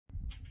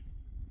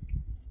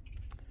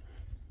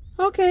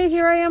Okay,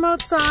 here I am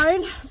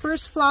outside.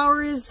 First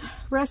flower is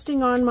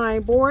resting on my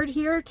board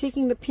here,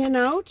 taking the pin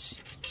out.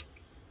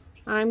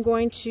 I'm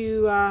going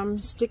to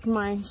stick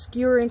my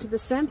skewer into the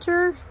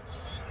center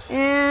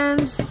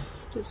and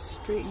just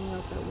straightening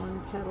out that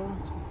one petal.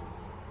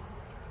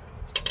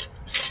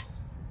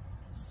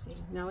 Let's see.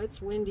 Now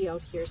it's windy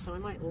out here, so I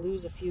might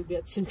lose a few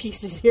bits and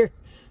pieces here.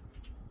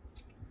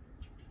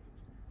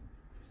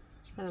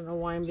 I don't know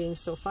why I'm being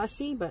so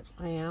fussy, but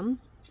I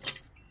am.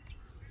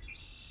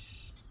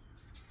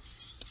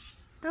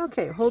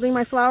 Okay, holding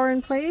my flower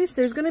in place.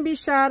 There's going to be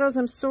shadows.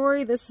 I'm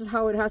sorry. This is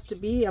how it has to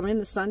be. I'm in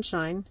the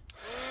sunshine.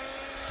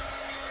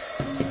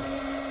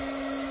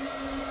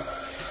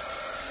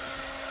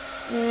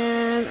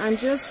 And I'm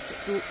just,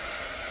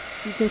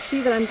 you can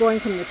see that I'm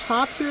going from the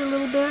top here a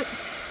little bit.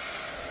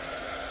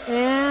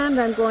 And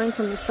I'm going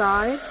from the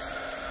sides.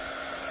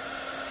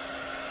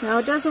 Now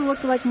it doesn't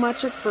look like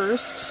much at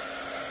first.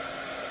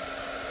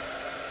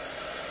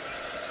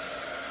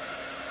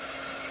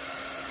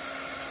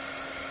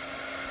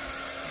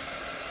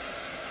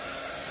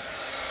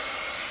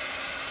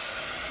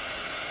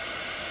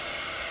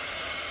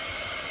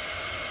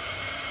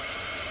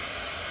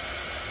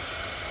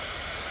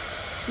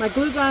 My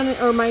glue gun,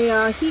 or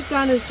my heat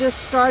gun, is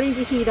just starting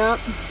to heat up.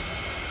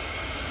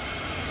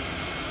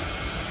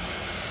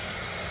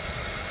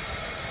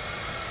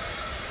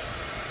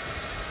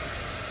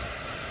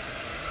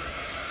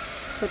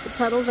 But the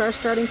petals are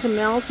starting to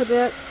melt a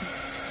bit.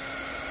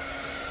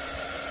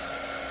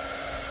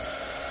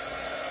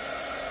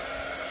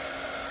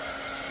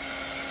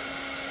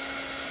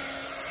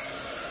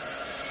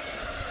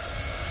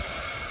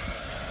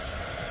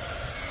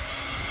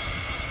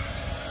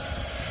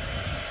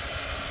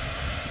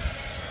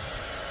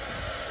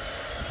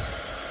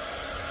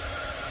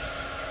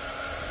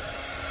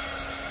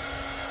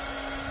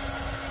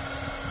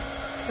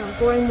 So I'm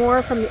going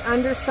more from the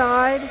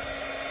underside.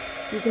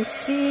 You can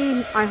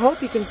see, I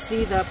hope you can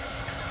see the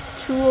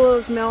tulle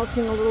is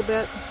melting a little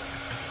bit.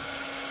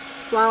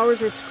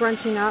 Flowers are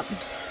scrunching up.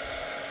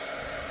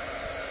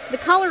 The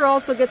color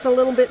also gets a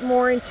little bit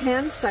more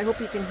intense. I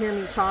hope you can hear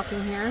me talking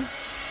here.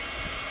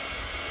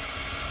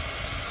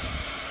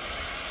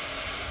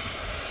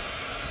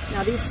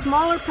 Now these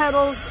smaller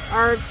petals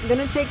are going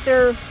to take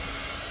their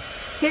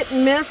hit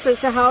and miss as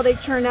to how they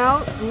turn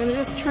out. I'm going to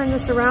just turn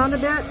this around a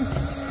bit.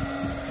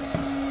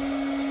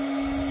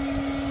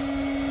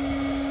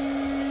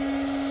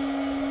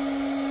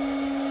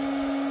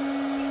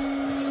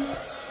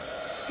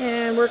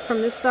 And work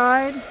from this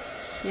side.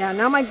 Yeah,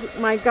 now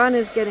my gun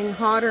is getting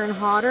hotter and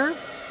hotter.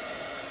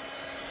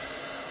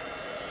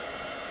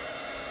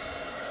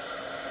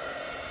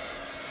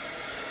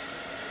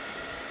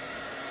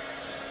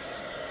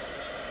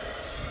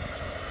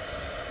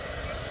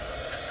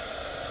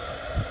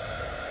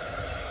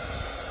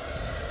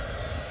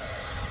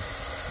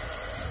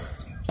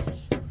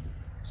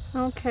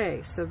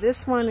 Okay, so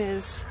this one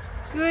is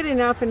good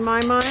enough in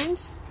my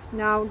mind.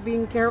 Now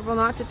being careful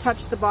not to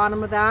touch the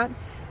bottom of that.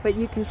 But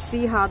you can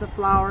see how the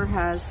flower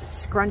has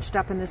scrunched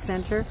up in the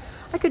center.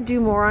 I could do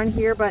more on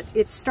here, but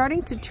it's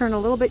starting to turn a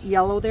little bit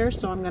yellow there,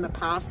 so I'm going to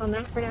pass on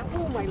that for now.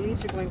 Oh, my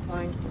leaves are going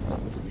flying.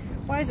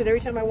 Why is it every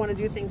time I want to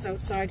do things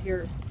outside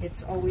here,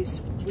 it's always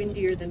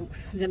windier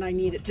than I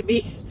need it to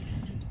be?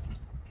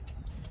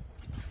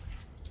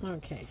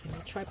 Okay,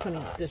 I'll try putting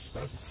it this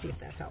way, see if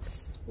that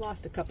helps.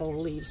 Lost a couple of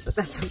leaves, but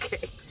that's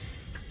okay.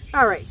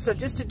 All right, so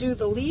just to do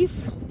the leaf.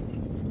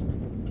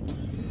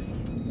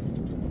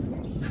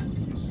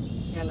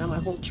 Yeah, now my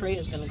whole tray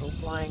is going to go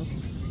flying.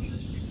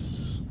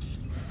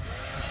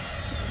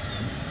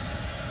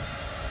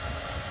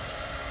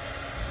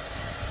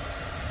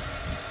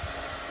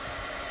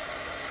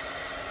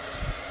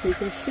 So you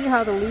can see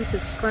how the leaf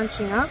is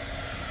scrunching up.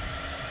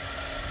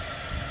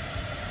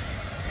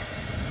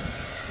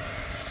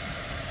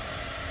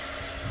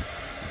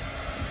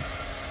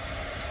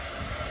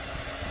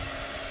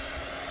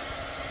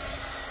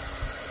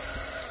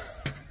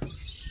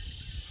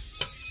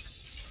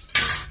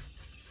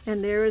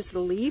 And there is the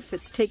leaf.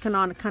 It's taken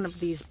on kind of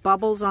these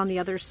bubbles on the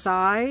other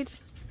side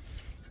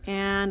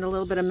and a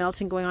little bit of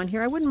melting going on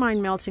here. I wouldn't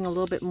mind melting a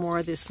little bit more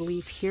of this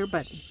leaf here,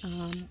 but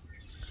I'm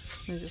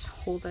going to just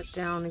hold that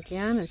down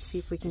again and see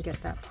if we can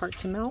get that part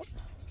to melt.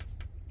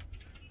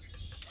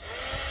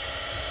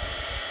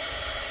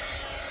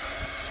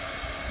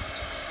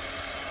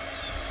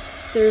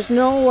 There's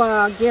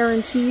no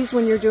guarantees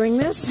when you're doing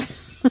this.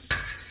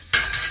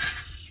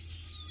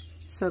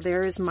 So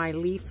there is my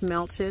leaf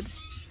melted.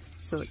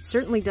 So it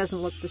certainly doesn't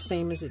look the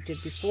same as it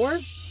did before.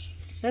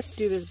 Let's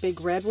do this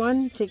big red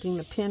one, taking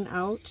the pin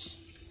out.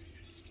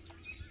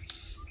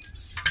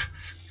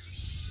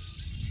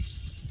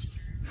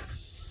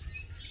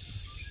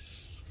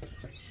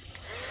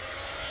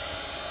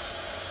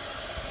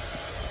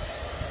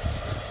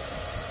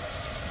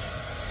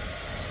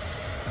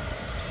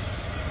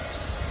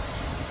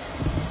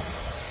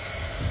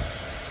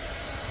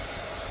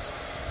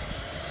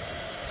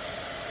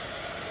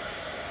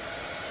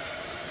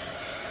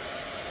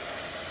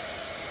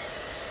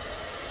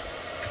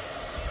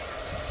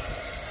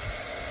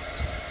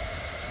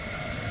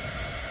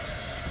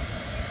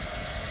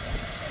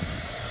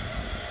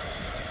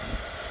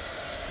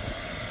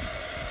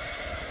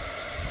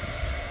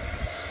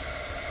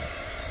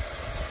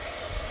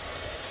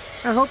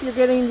 I hope you're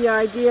getting the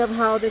idea of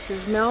how this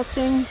is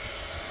melting.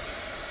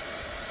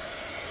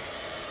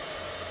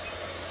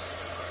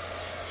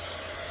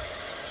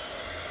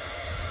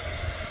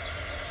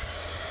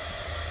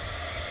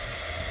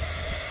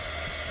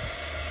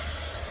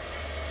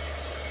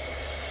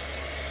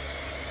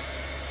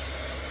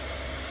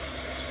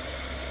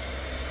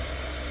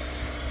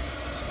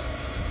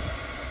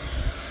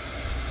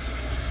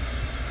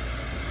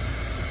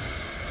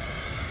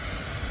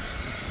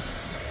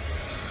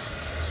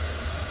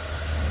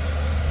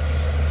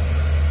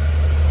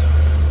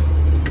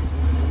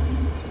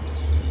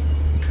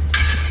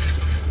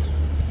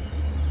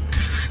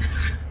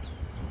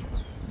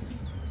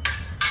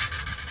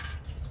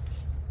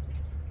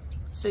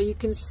 So you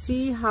can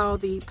see how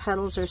the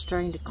petals are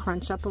starting to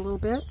crunch up a little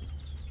bit.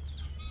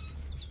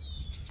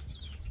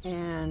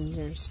 And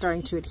they're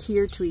starting to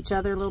adhere to each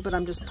other a little bit.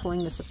 I'm just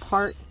pulling this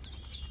apart.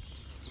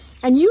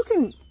 And you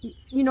can,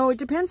 you know, it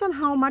depends on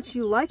how much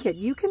you like it.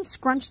 You can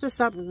scrunch this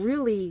up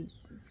really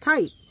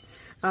tight.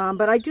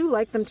 But I do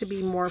like them to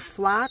be more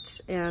flat.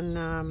 And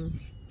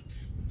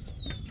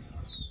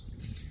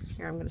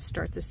here, I'm going to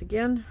start this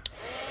again.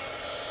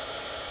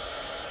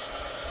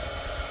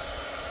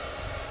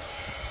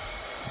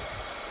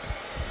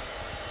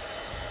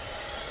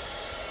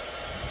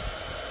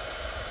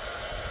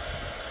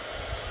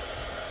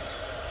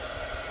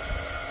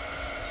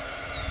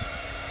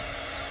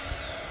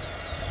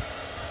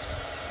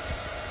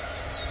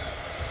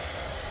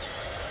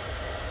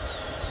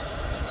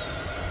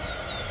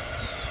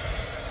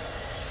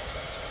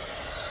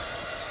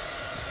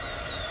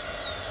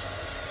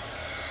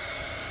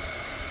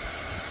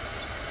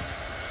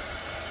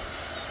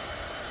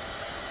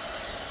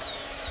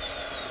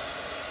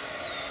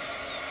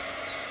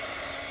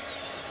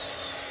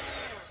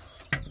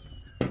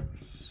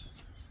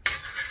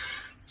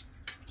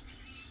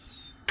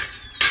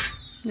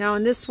 Now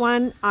in this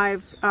one,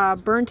 I've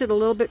burnt it a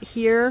little bit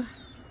here,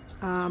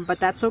 but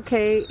that's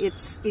okay. It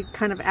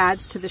kind of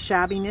adds to the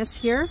shabbiness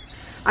here.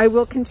 I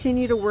will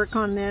continue to work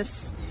on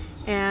this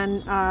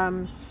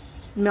and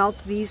melt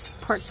these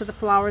parts of the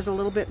flowers a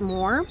little bit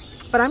more.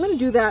 But I'm going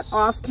to do that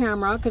off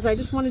camera because I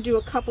just want to do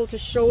a couple to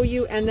show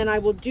you, and then I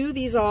will do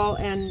these all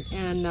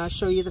and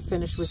show you the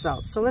finished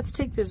results. So let's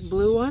take this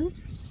blue one.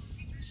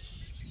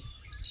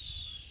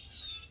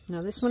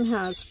 Now this one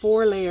has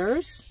 4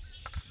 layers.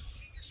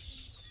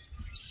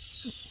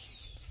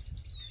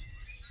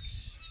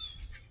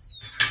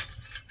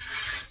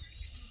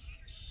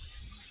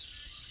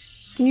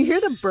 Can you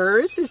hear the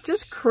birds? It's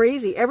just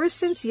crazy. Ever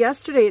since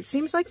yesterday, it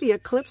seems like the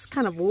eclipse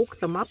kind of woke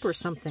them up or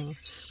something.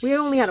 We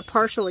only had a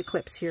partial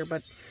eclipse here,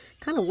 but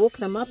kind of woke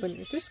them up, and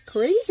it's just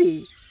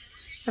crazy.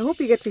 I hope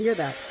you get to hear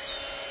that.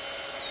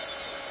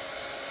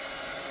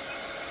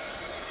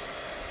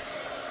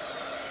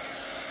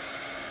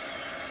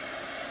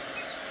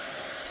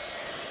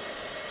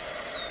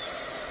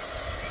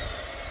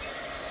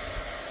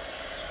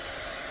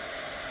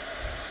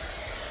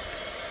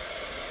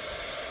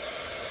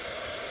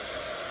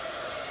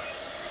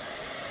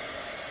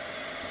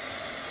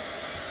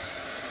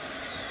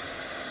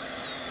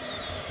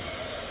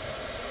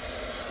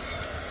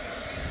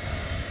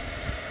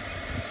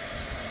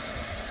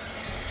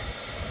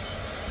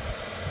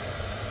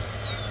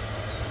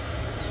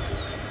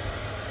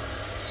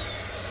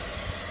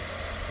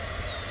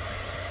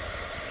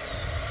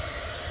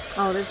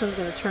 Oh, this one's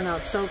going to turn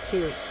out so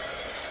cute.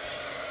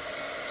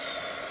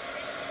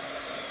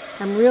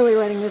 I'm really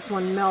letting this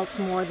one melt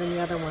more than the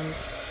other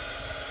ones.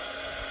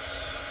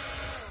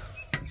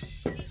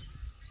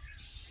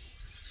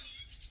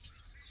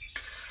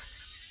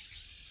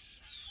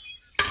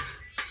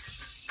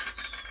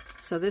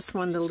 So this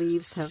one, the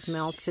leaves have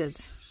melted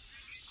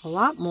a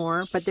lot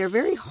more, but they're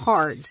very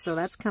hard, so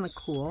that's kind of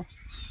cool.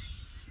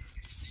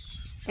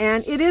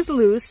 And it is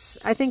loose.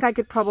 I think I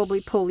could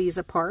probably pull these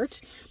apart.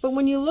 But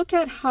when you look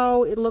at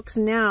how it looks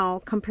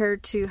now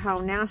compared to how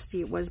nasty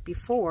it was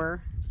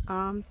before,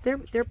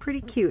 they're pretty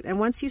cute. And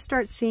once you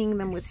start seeing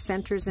them with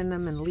centers in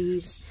them and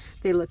leaves,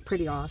 they look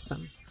pretty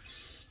awesome.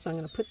 So I'm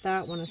going to put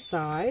that one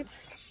aside.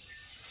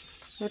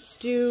 Let's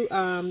do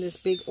this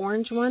big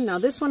orange one. Now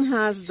this one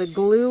has the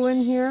glue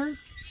in here.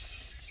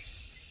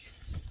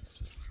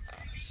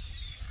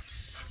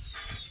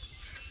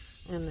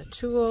 And the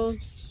tool.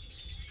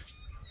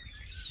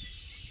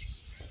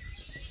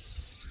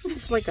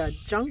 It's like a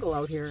jungle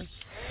out here.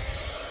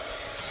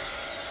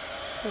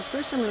 So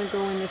first I'm going to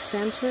go in the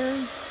center.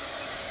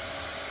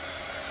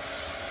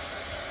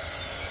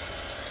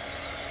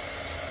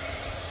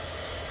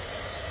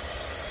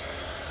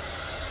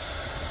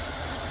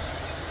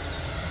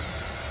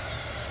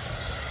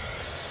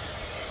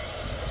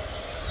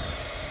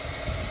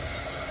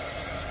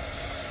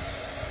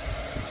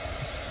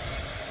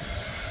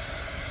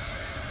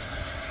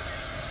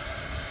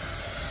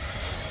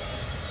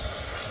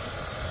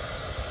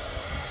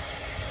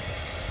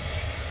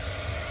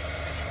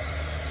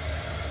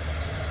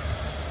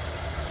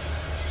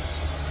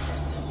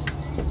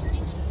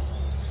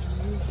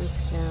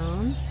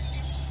 Down.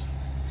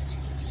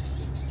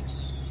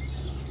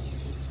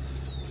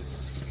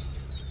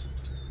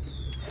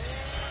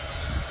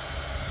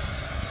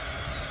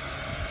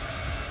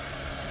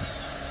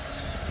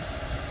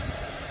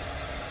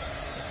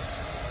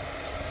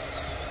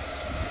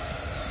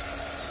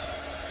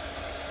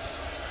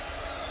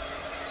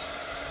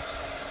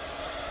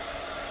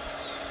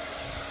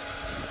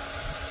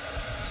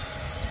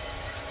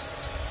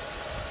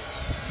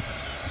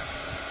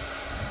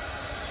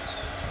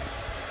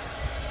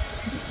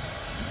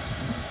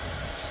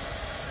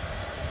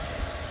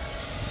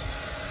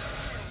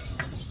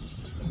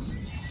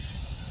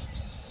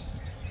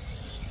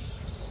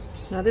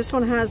 Now this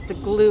one has the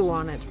glue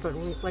on it, but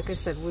like I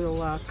said,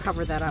 we'll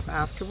cover that up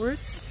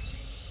afterwards.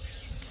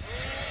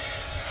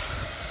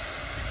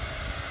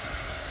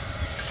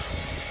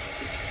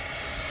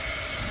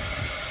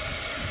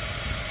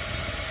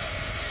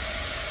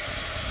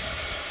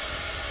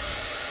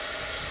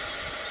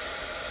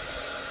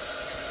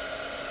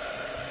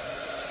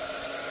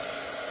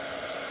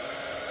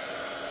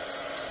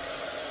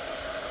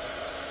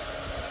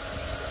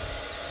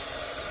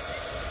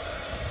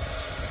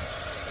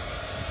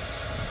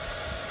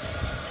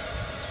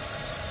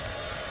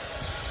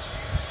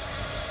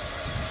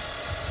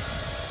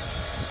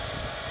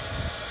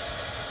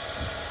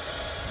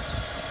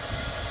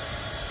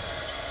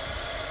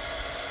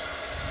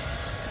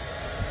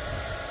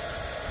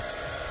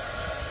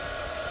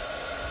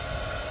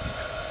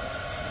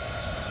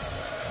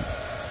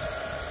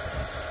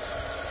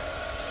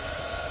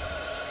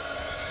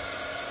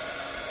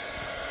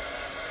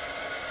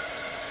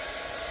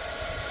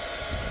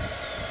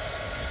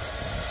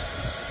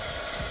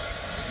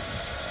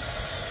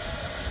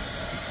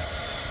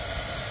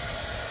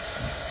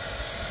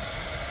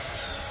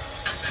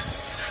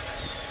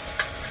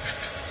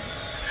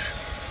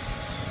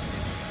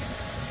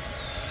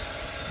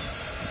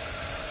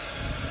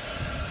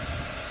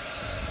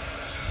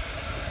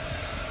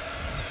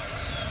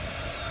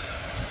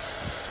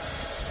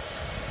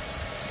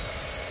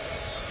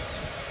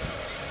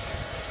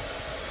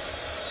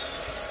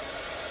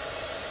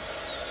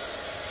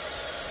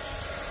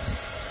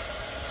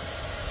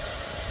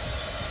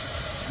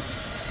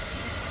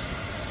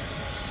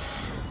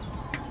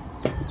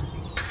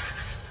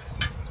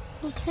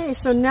 Okay,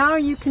 so now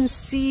you can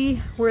see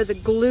where the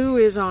glue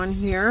is on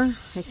here,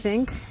 I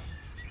think.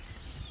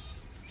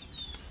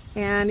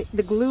 And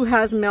the glue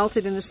has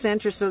melted in the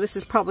center, so this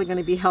is probably going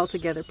to be held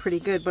together pretty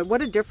good. But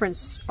what a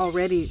difference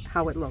already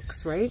how it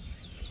looks, right?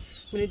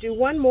 I'm going to do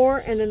one more,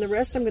 and then the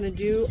rest I'm going to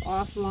do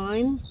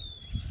offline.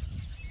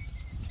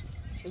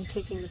 So I'm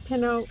taking the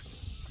pin out.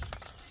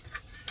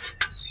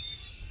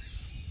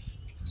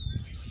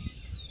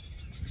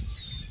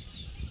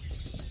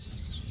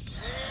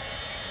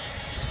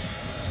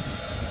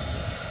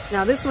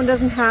 Now this one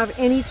doesn't have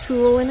any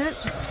tool in it.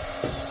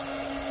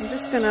 I'm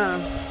just going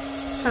to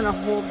kind of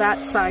hold that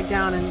side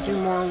down and do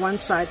more on one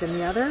side than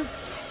the other.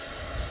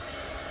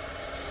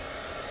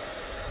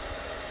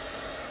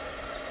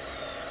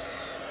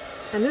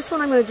 And this one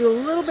I'm going to do a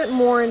little bit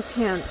more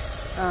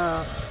intense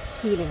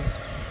heating.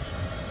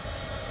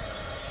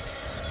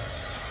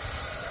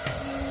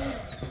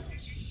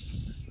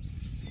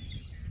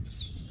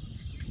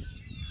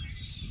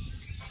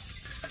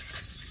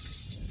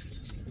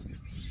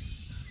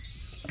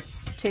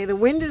 Okay, the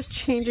wind is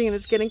changing and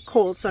it's getting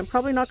cold, so I'm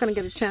probably not going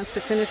to get a chance to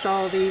finish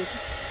all of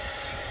these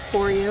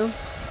for you.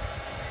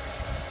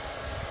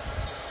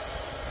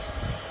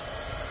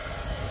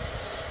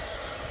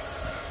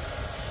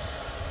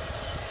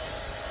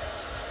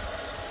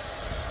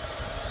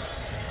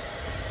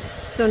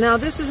 So now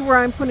this is where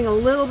I'm putting a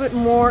little bit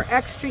more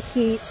extra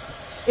heat.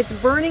 It's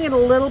burning it a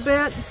little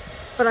bit,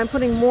 but I'm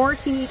putting more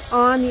heat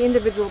on the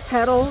individual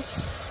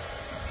petals.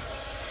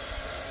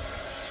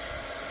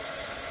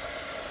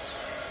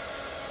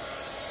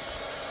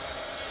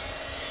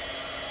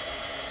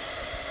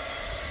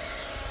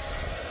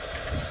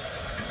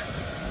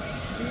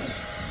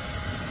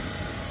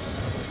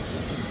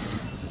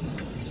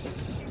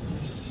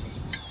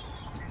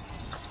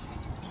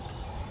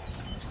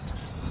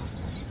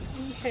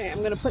 Okay, I'm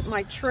going to put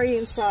my tray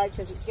inside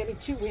because it's getting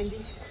too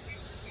windy.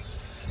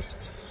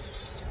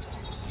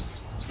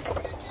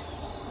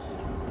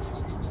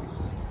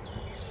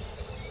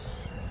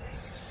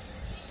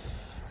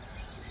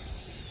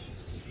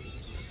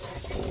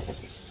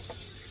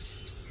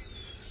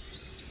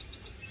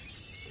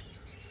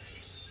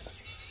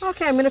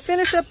 Okay, I'm going to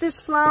finish up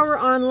this flower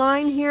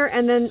online here,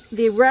 and then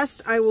the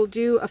rest I will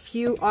do a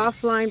few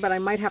offline, but I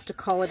might have to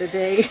call it a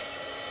day.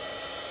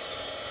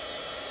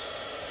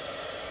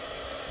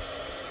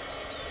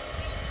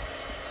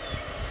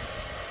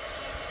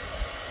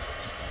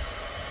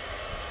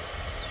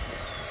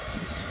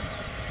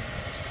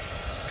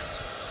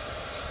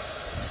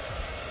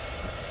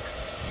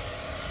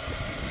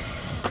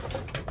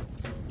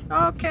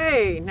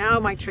 Okay, now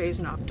my tray's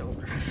knocked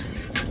over.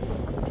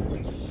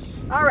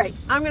 All right,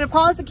 I'm going to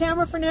pause the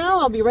camera for now.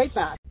 I'll be right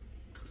back.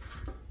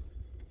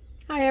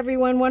 Hi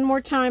everyone, one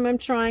more time I'm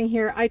trying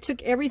here. I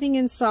took everything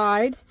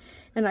inside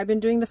and I've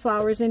been doing the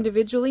flowers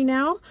individually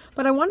now,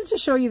 but I wanted to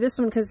show you this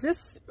one because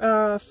this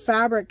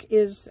fabric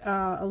is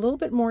a little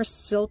bit more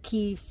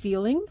silky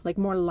feeling, like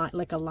more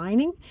like a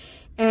lining,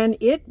 and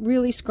it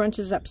really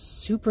scrunches up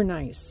super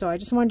nice. So I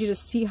just wanted you to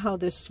see how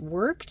this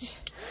worked.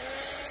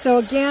 So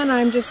again,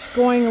 I'm just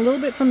going a little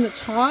bit from the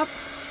top.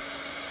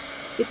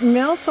 It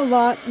melts a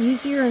lot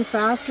easier and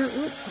faster.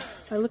 Oop,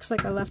 it looks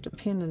like I left a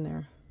pin in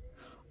there.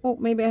 Oh,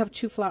 maybe I have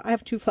two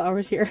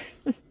flowers here.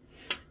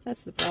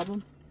 That's the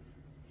problem.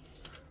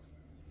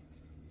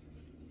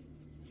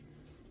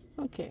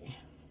 Okay,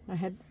 I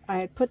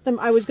had put them.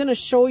 I was going to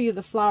show you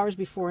the flowers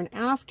before and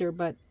after,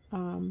 but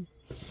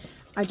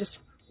I just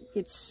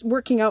it's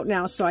working out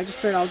now, so I just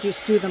thought I'll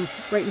just do them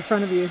right in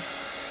front of you.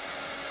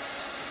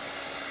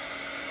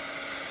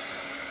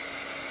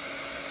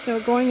 So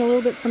going a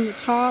little bit from the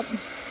top,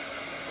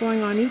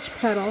 going on each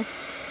petal.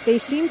 They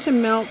seem to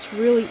melt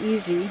really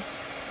easy.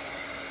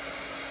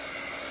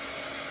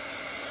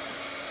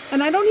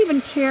 And I don't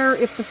even care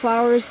if the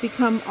flowers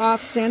become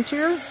off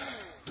center.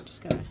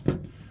 Just gotta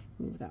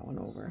move that one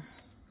over.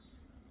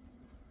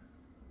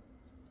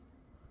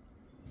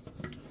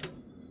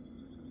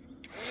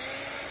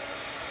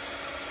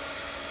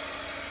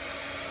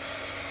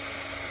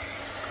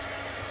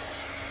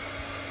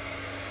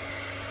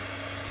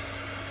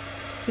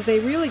 Because they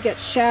really get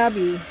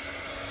shabby,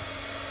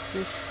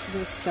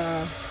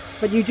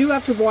 but you do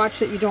have to watch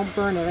that you don't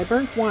burn it. I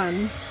burnt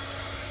one.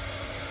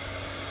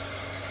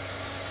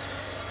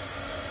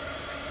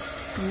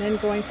 And then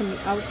going from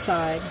the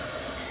outside.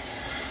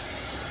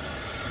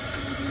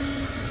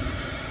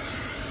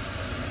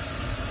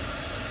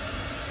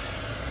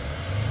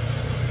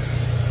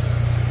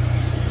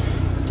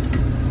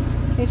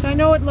 Okay, so I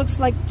know it looks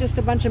like just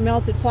a bunch of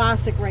melted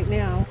plastic right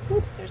now.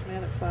 Oop, there's my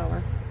other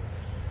flower.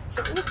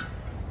 So, oop,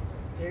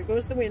 there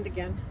goes the wind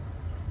again.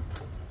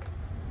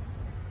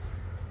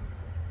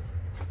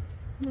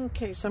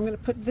 Okay, so I'm going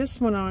to put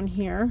this one on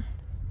here.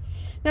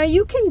 Now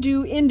you can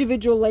do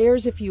individual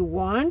layers if you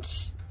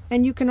want,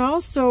 and you can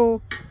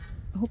also,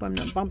 I hope I'm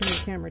not bumping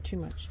the camera too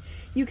much.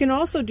 You can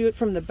also do it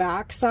from the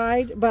back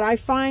side, but I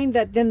find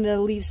that then the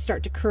leaves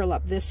start to curl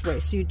up this way,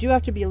 so you do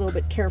have to be a little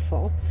bit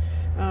careful.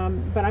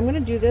 But I'm going to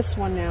do this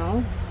one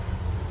now.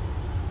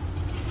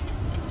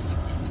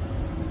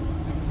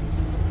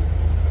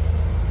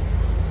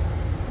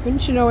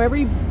 Wouldn't you know,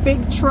 every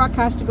big truck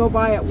has to go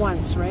by at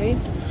once, right?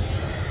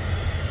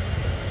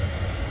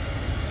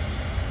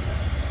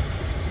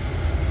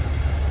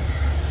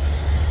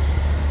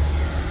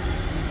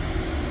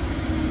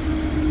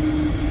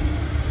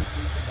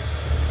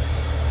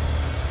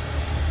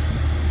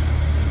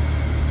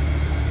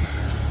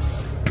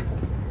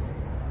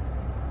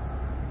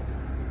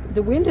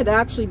 The wind had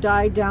actually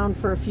died down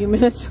for a few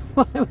minutes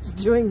while I was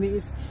doing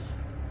these,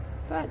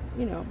 but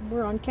you know,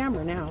 we're on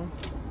camera now.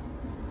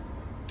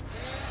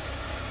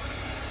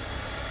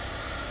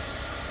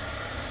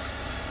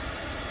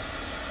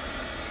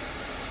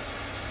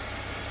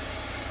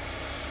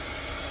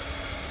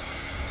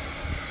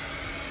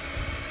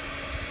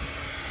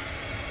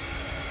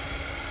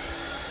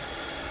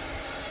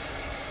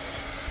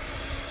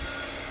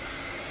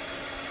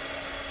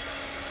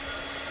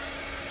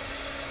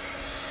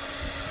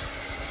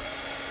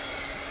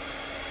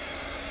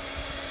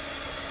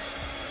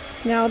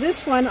 Now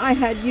this one I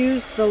had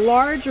used the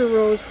larger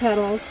rose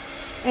petals,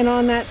 and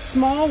on that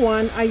small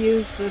one I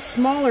used the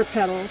smaller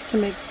petals to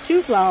make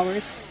 2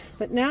 flowers,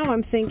 but now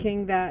I'm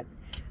thinking that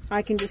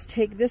I can just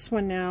take this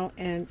one now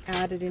and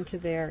add it into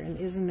there, and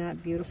isn't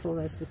that beautiful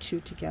as the 2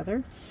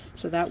 together?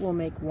 So that will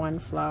make 1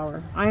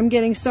 flower. I'm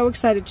getting so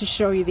excited to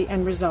show you the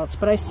end results,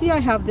 but I see I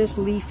have this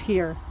leaf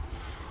here.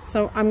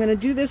 So I'm going to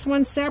do this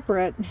one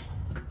separate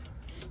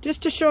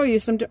just to show you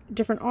some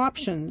different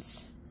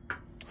options.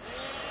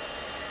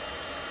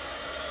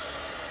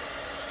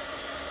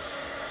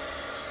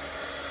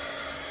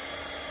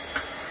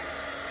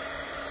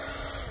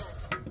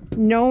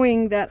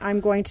 Knowing that I'm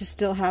going to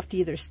still have to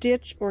either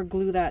stitch or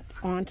glue that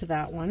onto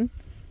that one,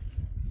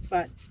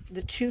 but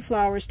the 2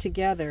 flowers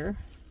together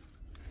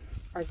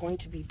are going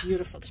to be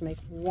beautiful to make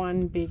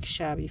 1 big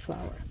shabby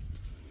flower.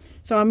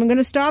 So I'm going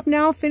to stop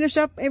now, finish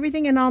up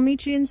everything, and I'll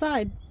meet you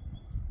inside.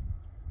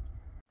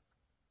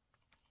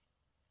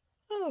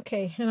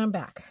 Okay, and I'm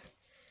back.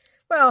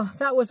 Well,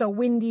 that was a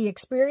windy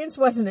experience,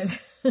 wasn't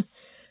it?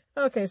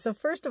 Okay, so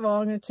first of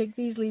all, I'm going to take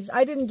these leaves.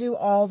 I didn't do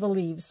all the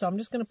leaves, so I'm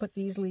just going to put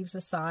these leaves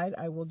aside.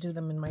 I will do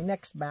them in my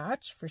next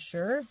batch for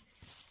sure.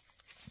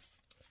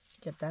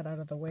 Get that out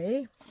of the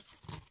way.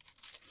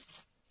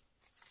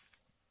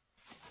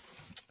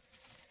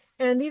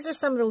 And these are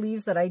some of the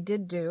leaves that I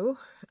did do.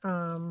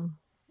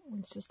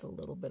 It's just a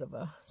little bit of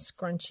a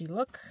scrunchy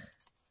look.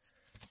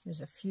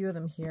 There's a few of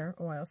them here.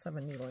 Oh, I also have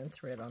a needle and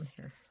thread on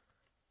here.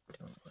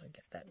 Don't want to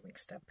get that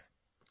mixed up.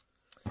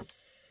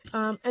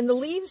 And the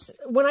leaves,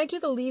 when I do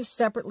the leaves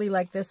separately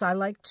like this, I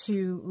like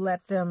to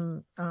let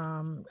them,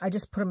 I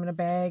just put them in a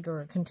bag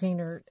or a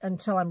container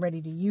until I'm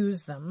ready to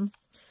use them.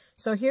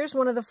 So here's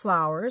one of the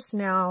flowers.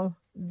 Now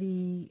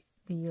the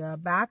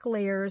back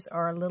layers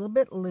are a little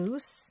bit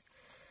loose.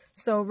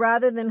 So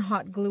rather than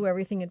hot glue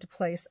everything into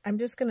place, I'm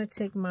just going to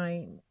take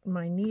my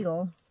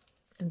needle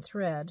and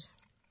thread,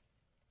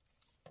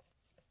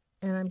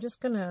 and I'm just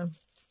going to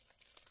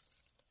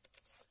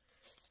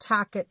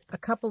tack it a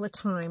couple of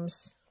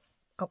times.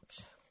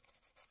 Ouch.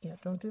 Yeah,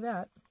 don't do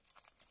that.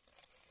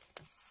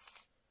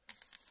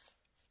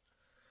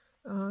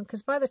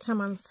 Because by the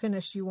time I'm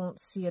finished, you won't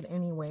see it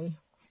anyway.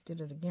 I did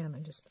it again.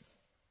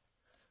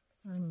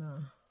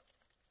 I'm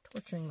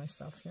torturing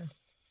myself here.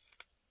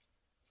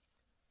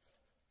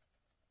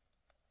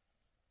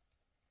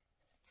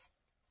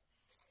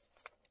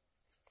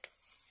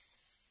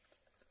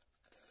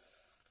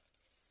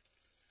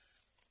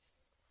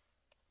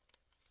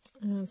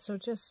 And so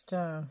just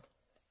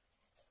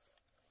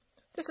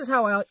This is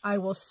how I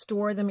will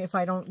store them if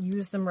I don't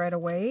use them right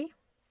away.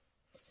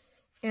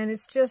 And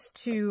it's just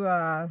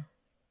to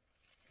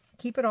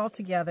keep it all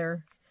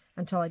together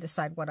until I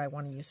decide what I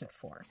want to use it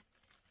for.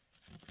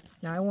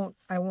 Now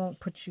I won't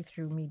put you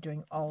through me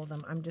doing all of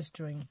them. I'm just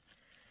doing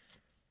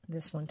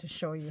this one to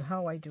show you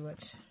how I do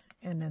it.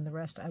 And then the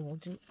rest I will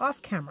do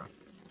off camera.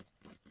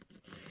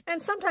 And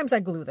sometimes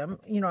I glue them.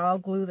 You know, I'll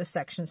glue the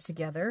sections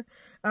together.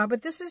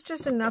 But this is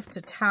just enough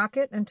to tack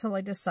it until I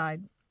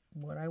decide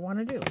what I want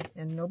to do.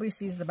 And nobody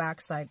sees the back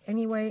side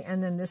anyway.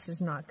 And then this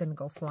is not going to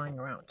go flying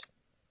around.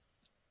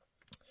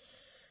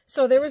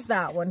 So there was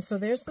that one. So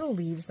there's the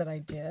leaves that I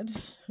did.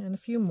 And a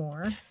few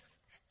more.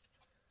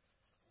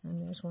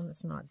 And there's one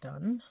that's not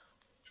done.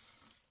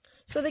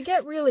 So they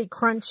get really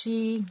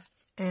crunchy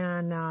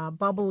and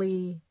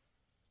bubbly.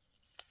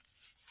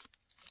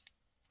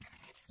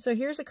 So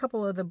here's a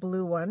couple of the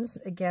blue ones.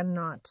 Again,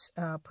 not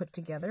put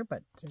together,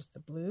 but there's the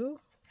blue.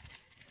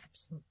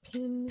 Some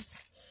pins.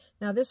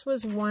 Now this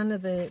was one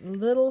of the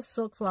little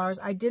silk flowers.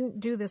 I didn't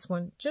do this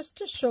one just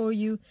to show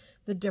you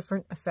the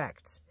different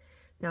effects.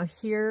 Now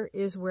here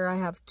is where I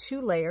have 2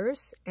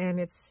 layers and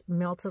it's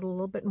melted a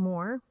little bit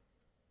more.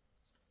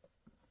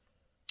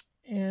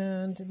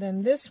 And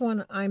then this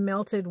one I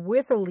melted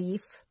with a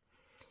leaf.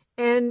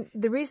 And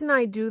the reason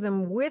I do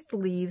them with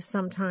leaves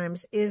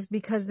sometimes is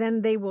because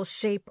then they will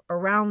shape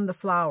around the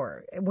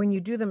flower. When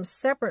you do them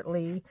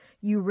separately,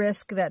 you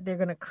risk that they're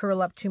going to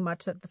curl up too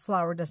much that the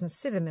flower doesn't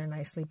sit in there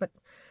nicely. But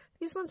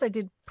these ones I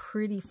did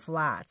pretty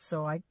flat,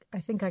 so I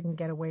think I can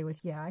get away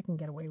with, yeah, I can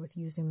get away with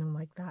using them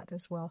like that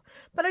as well.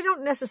 But I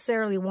don't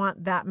necessarily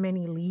want that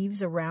many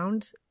leaves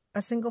around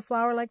a single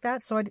flower like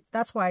that, so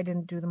that's why I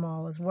didn't do them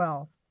all as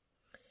well.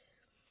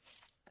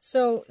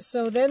 So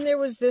then there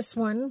was this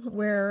one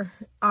where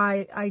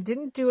I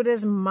didn't do it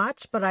as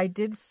much, but I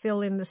did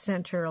fill in the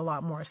center a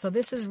lot more. So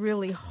this is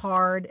really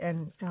hard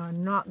and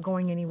not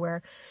going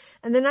anywhere.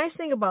 And the nice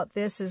thing about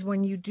this is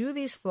when you do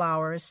these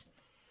flowers,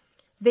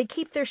 they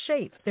keep their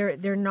shape.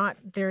 They're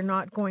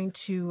not going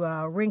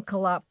to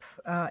wrinkle up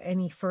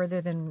any further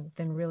than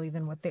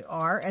what they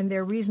are, and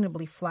they're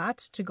reasonably flat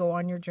to go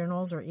on your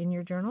journals or in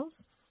your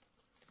journals.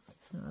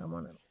 I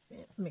want to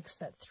mix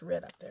that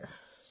thread up there.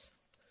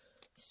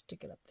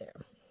 Stick it up there.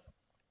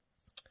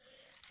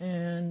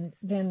 And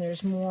then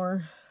there's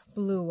more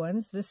blue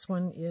ones. This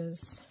one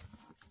is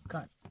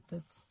got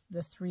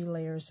the 3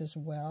 layers as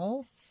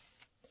well.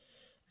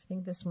 I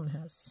think this one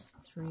has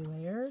 3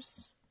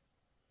 layers.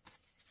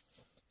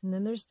 And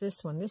then there's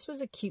this one. This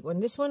was a cute one.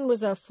 This one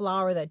was a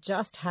flower that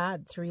just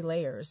had 3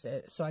 layers,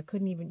 so I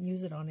couldn't even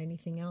use it on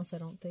anything else. I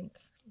don't think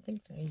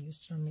I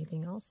used it on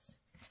anything else.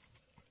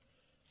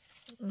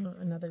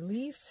 Another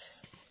leaf.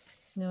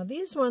 Now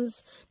these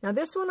ones,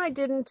 this one I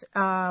didn't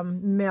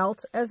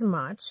melt as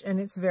much, and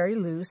it's very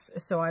loose,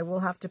 so I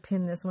will have to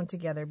pin this one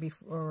together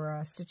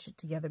or stitch it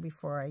together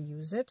before I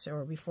use it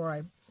or before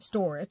I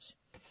store it.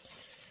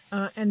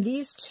 And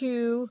these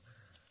 2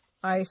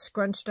 I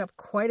scrunched up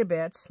quite a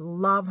bit.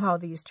 Love how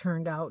these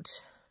turned out,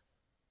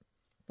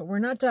 but we're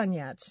not done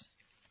yet.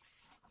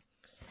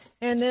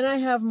 And then I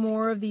have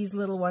more of these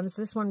little ones.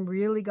 This one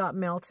really got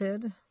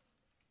melted.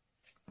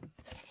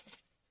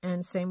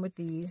 And same with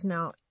these.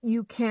 Now,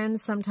 you can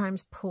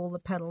sometimes pull the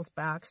petals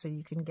back so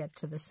you can get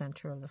to the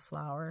center of the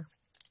flower.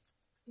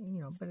 You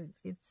know, but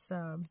it's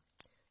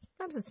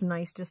sometimes it's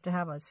nice just to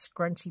have a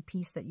scrunchy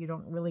piece that you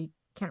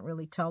can't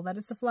really tell that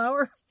it's a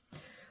flower.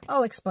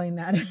 I'll explain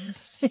that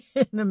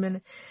in a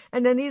minute.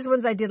 And then these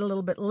ones I did a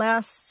little bit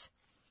less.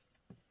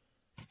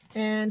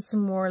 And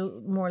some more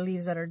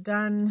leaves that are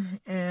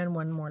done, and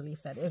one more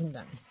leaf that isn't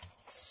done.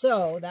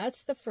 So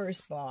that's the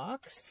first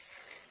box.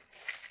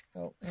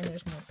 Oh, and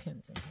there's more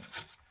pins in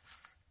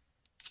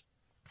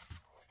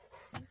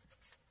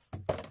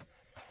here.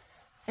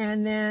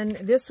 And then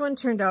this one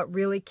turned out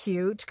really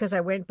cute because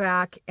I went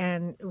back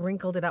and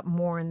wrinkled it up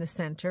more in the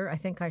center. I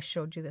think I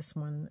showed you this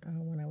one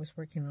when I was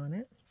working on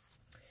it.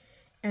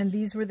 And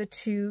these were the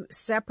 2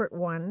 separate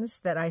ones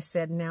that I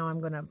said now I'm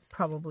going to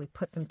probably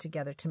put them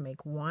together to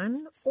make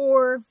one.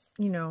 Or,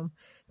 you know,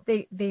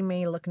 they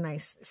may look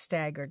nice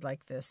staggered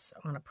like this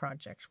on a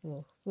project.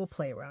 We'll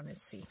play around and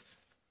see.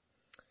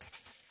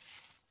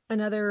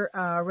 Another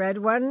red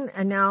one,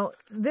 and now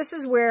this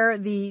is where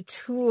the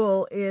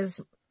tool is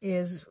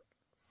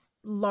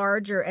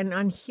larger, and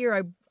on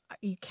here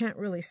you can't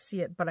really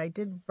see it, but I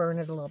did burn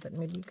it a little bit.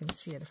 Maybe you can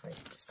see it if I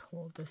just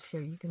hold this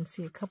here. You can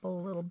see a couple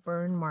of little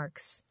burn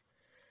marks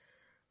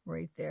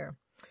right there.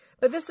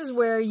 But this is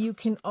where you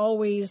can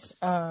always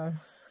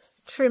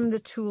trim the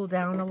tool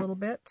down a little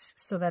bit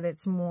so that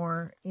it's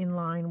more in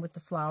line with the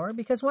flower,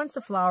 because once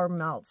the flower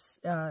melts,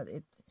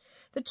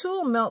 the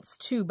tool melts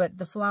too, but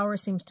the flower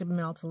seems to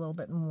melt a little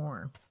bit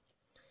more.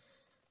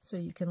 So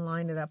you can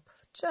line it up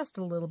just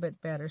a little bit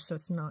better so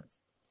it's not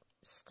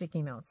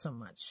sticking out so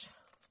much.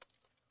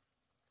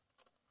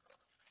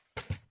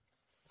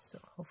 So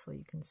hopefully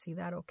you can see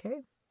that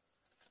okay.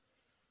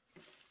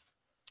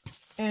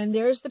 And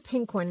there's the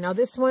pink one. Now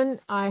this one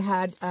I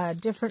had a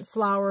different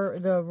flower,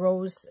 the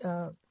rose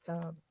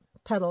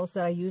petals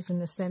that I used in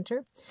the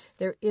center.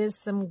 There is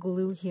some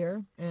glue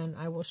here, and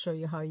I will show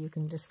you how you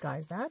can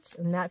disguise that.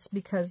 And that's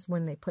because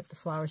when they put the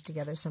flowers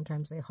together,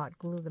 sometimes they hot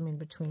glue them in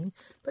between,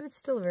 but it's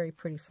still a very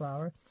pretty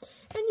flower.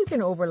 And you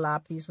can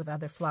overlap these with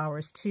other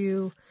flowers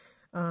too.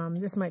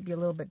 This might be a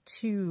little bit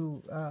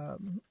too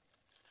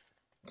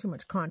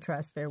much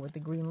contrast there with the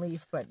green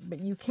leaf, but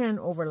you can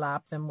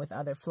overlap them with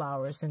other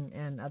flowers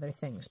and other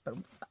things. But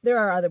there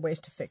are other ways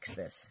to fix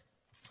this.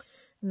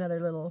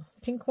 Another little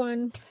pink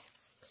one.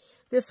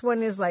 This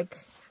one is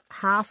like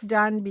half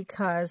done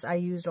because I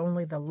used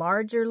only the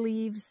larger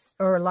leaves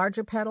or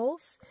larger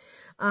petals.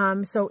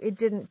 So it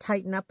didn't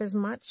tighten up as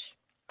much.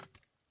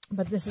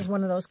 But this is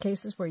one of those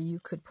cases where you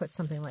could put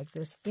something like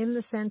this in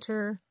the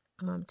center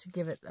to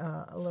give it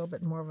a little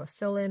bit more of a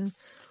fill-in.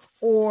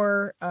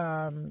 Or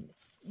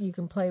you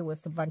can play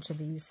with a bunch of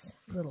these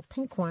little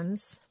pink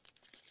ones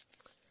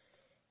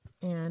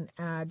and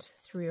add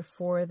 3 or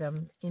 4 of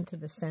them into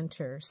the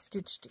center,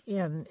 stitched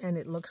in, and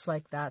it looks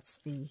like that's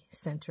the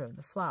center of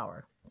the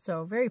flower.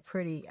 So very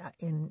pretty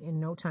in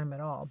no time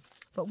at all.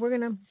 But we're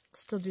going to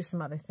still do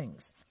some other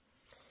things.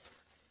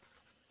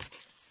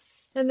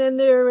 And then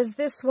there was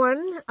this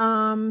one.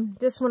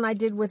 This one I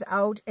did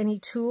without any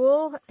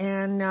tulle,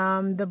 and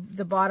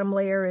the bottom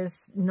layer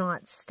is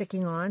not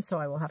sticking on, so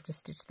I will have to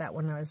stitch that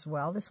one as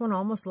well. This one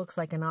almost looks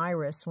like an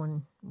iris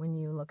when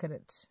you look at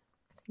it.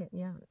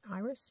 Yeah,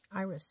 iris,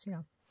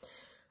 yeah.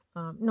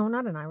 No,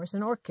 not an iris,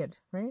 an orchid,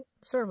 right?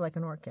 Sort of like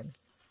an orchid,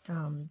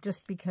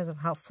 just because of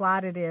how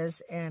flat it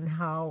is and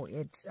how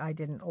I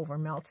didn't over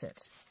melt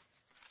it.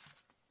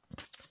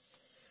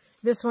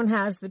 This one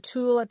has the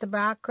tulle at the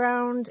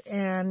background,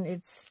 and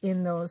it's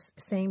in those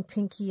same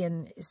pinky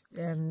and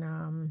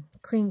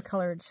cream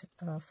colored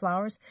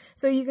flowers.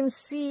 So you can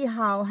see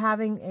how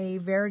having a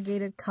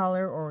variegated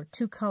color or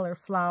 2-color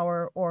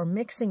flower or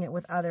mixing it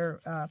with other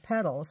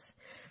petals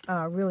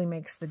really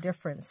makes the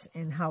difference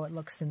in how it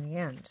looks in the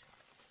end.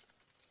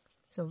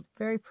 So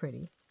very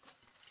pretty.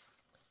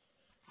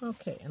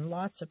 Okay, and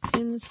lots of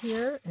pins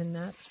here, and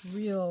that's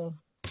real,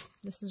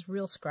 this is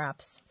real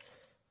scraps.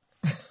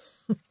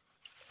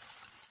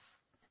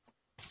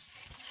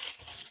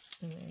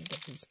 And get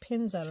these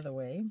pins out of the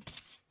way.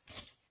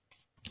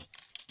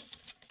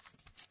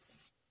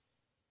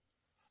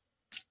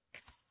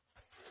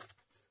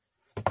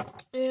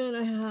 And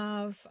I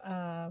have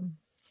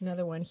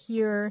another one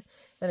here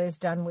that is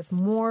done with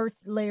more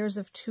layers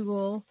of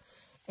tulle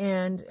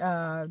and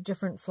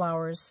different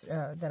flowers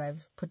that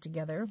I've put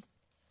together.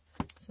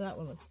 So that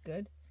one looks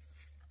good.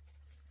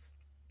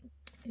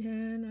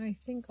 And I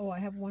think, oh, I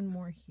have one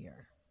more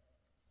here.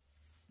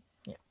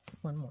 Yeah,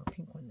 one more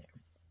pink one there.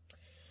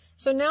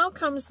 So now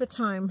comes the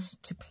time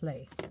to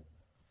play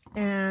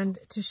and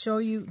to show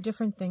you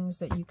different things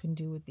that you can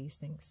do with these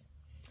things.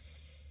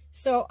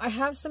 So I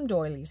have some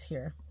doilies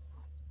here.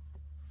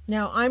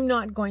 Now I'm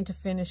not going to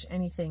finish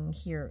anything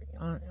here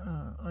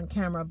on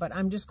camera, but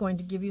I'm just going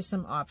to give you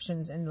some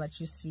options and let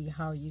you see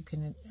how you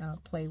can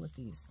play with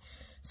these.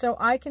 So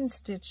I can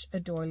stitch a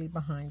doily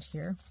behind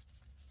here.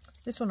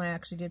 This one I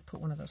actually did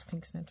put one of those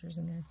pink centers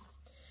in there.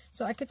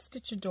 So I could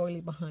stitch a doily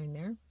behind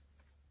there.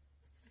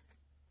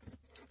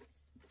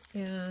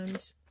 And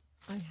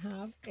I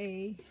have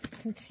a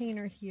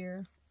container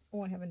here.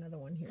 Oh, I have another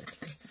one here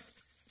too.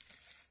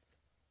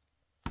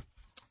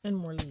 And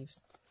more leaves.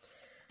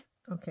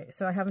 Okay,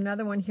 so I have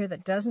another one here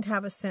that doesn't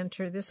have a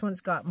center. This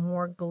one's got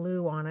more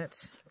glue on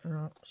it. And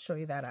I'll show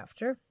you that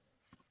after.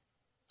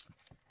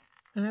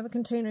 And I have a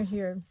container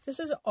here. This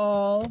is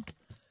all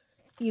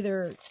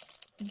either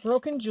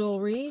broken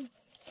jewelry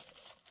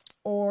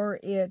or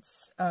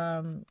it's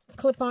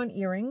clip-on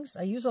earrings.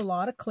 I use a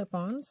lot of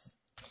clip-ons.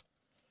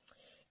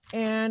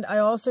 And I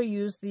also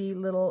use the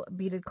little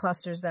beaded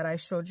clusters that I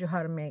showed you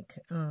how to make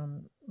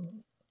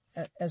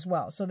as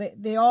well. So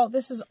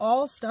this is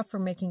all stuff for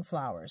making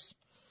flowers.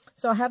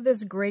 So I have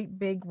this great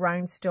big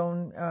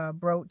rhinestone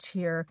brooch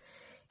here.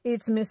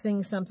 It's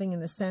missing something in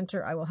the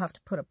center. I will have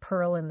to put a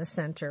pearl in the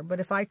center.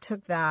 But if I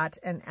took that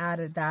and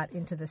added that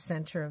into the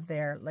center of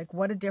there, like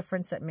what a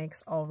difference it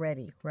makes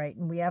already, right?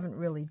 And we haven't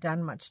really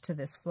done much to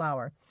this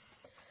flower.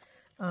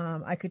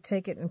 I could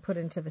take it and put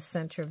it into the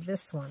center of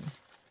this one.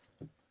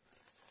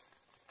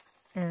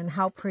 And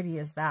how pretty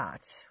is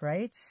that,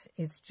 right?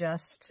 It's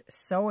just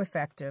so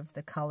effective,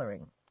 the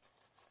coloring.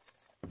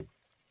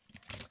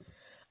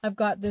 I've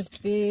got this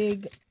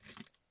big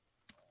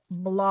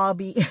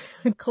blobby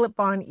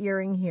clip-on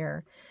earring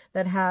here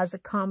that has a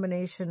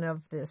combination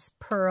of this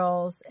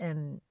pearls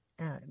and,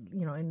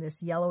 you know, in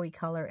this yellowy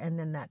color and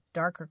then that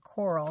darker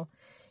coral.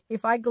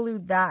 If I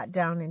glued that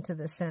down into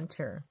the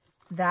center,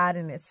 that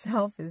in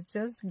itself is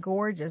just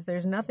gorgeous.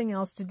 There's nothing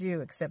else to do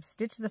except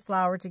stitch the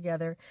flower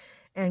together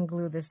and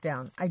glue this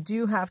down. I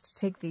do have to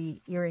take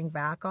the earring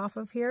back off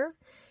of here,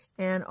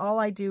 and all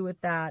I do with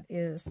that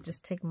is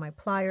just take my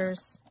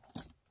pliers.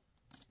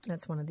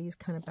 That's one of these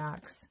kind of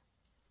backs.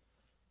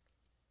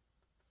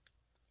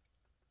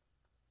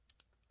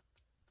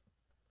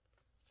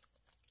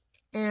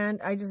 And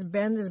I just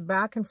bend this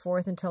back and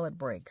forth until it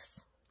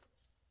breaks.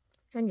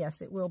 And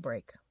yes, it will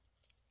break.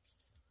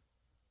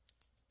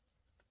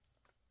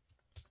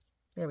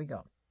 There we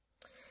go.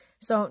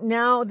 So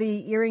now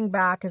the earring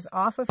back is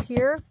off of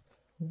here.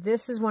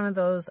 This is one of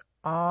those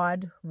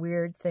odd,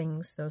 weird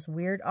things, those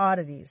weird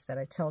oddities that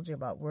I told you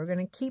about. We're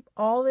going to keep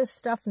all this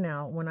stuff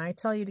now. When I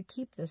tell you to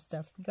keep this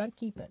stuff, you got to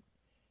keep it.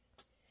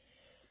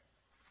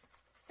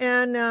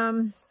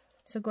 And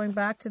so going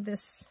back to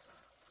this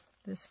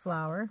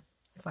flower,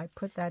 if I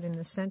put that in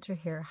the center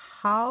here,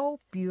 how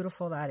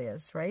beautiful that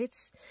is, right?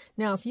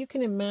 Now, if you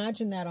can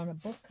imagine that on a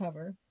book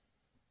cover,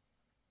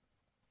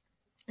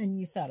 and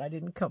you thought I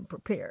didn't come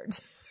prepared,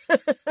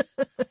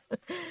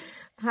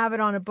 have it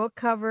on a book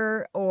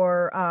cover,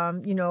 or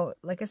you know,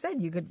 like I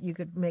said, you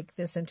could make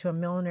this into a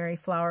millinery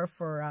flower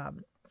for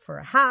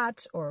a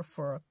hat or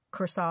for a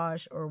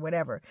corsage or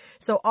whatever.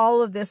 So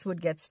all of this would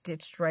get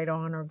stitched right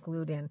on or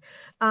glued in.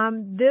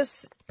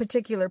 This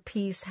particular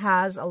piece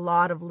has a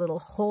lot of little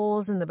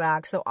holes in the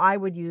back, so I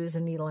would use a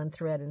needle and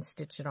thread and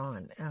stitch it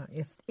on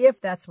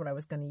if that's what I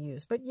was going to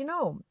use. But you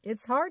know,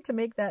 it's hard to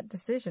make that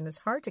decision. It's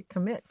hard to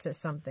commit to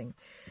something.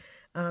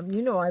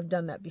 You know, I've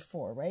done that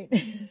before, right?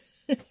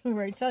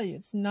 Where I tell you,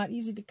 it's not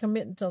easy to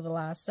commit until the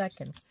last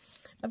second.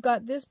 I've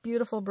got this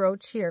beautiful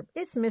brooch here.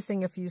 It's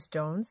missing a few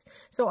stones,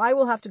 so I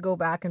will have to go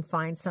back and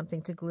find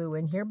something to glue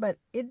in here, but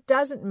it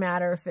doesn't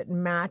matter if it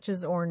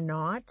matches or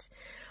not,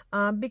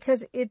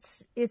 because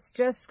it's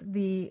just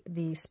the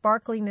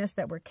sparkliness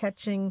that we're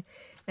catching,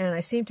 and I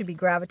seem to be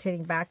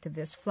gravitating back to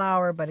this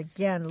flower. But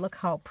again, look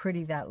how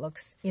pretty that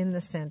looks in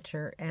the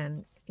center,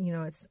 and you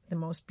know, it's the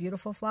most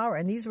beautiful flower.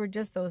 And these were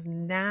just those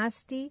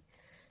nasty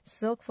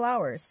silk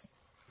flowers.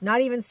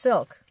 Not even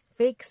silk,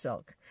 fake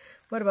silk.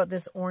 What about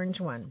this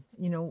orange one?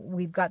 You know,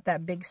 we've got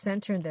that big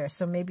center in there.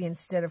 So maybe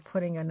instead of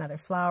putting another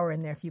flower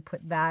in there, if you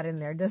put that in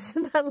there,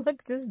 doesn't that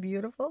look just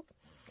beautiful?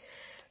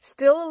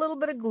 Still a little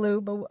bit of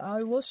glue, but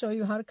I will show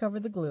you how to cover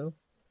the glue.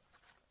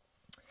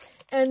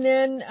 And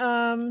then,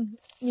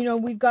 you know,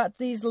 we've got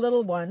these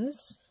little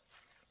ones.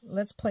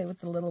 Let's play with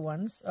the little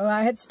ones. Oh,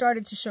 I had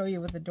started to show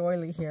you with the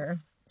doily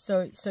here.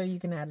 So you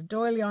can add a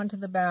doily onto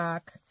the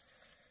back.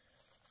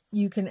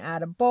 You can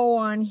add a bow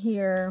on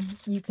here.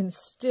 You can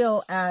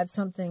still add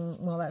something.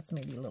 Well, that's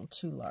maybe a little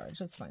too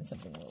large. Let's find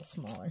something a little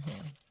smaller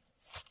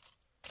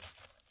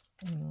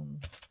here.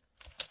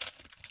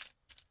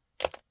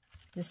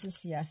 This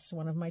is, yes,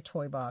 one of my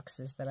toy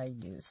boxes that I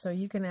use. So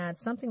you can add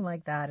something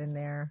like that in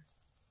there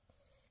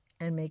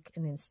and make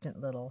an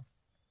instant little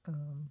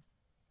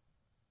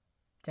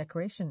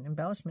decoration,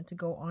 embellishment to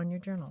go on your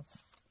journals.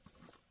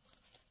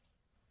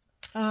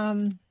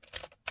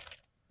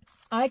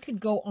 I could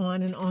go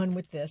on and on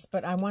with this,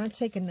 but I want to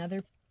take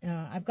another,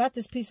 I've got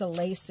this piece of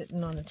lace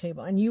sitting on the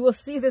table, and you will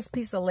see this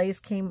piece of lace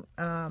came,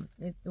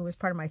 it was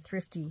part of my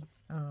thrifty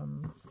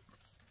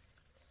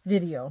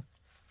video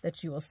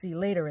that you will see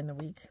later in the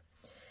week.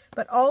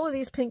 But all of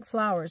these pink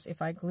flowers,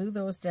 if I glue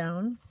those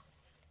down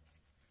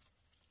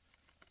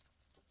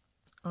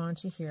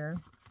onto here,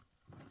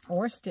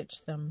 or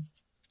stitch them,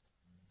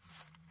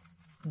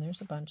 and there's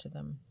a bunch of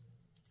them,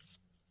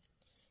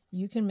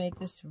 you can make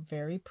this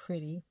very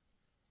pretty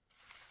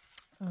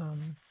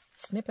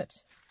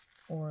snippet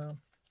or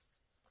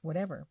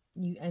whatever.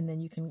 And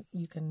then you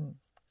can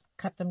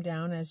cut them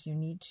down as you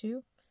need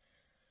to.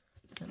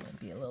 That might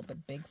be a little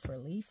bit big for a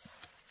leaf.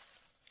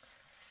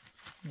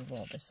 Move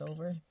all this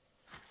over.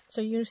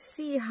 So you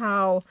see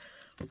how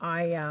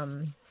I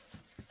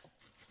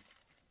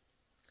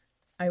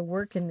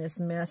work in this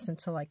mess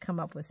until I come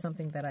up with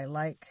something that I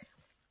like.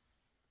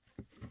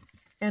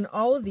 And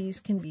all of these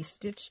can be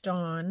stitched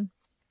on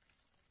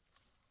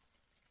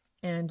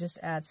and just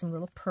add some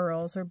little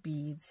pearls or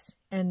beads,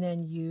 and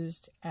then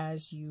used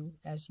as you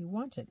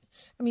want it.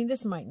 I mean,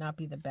 this might not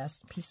be the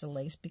best piece of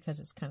lace because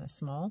it's kind of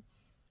small,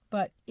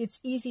 but it's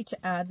easy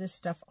to add this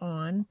stuff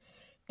on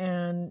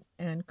and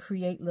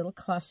create little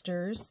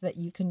clusters that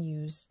you can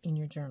use in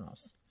your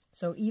journals.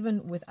 So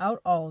even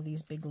without all of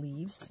these big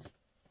leaves,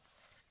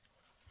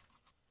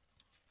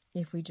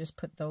 if we just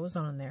put those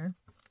on there,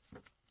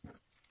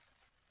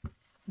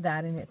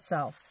 that in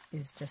itself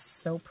is just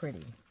so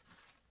pretty.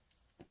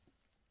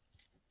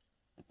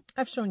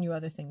 I've shown you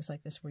other things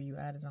like this where you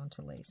add it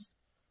onto lace.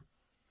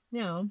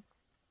 Now,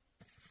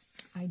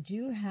 I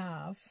do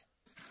have,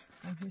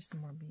 oh, here's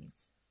some more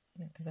beads.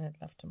 Yeah, because I had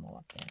left them all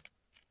up there.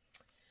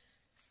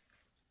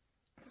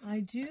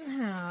 I do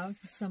have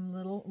some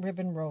little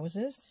ribbon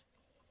roses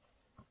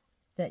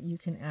that you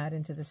can add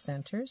into the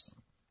centers.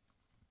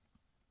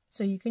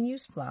 So you can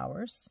use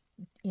flowers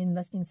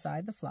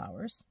inside the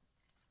flowers.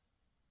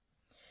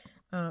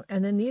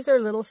 And then these are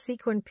little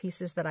sequin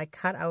pieces that I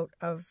cut out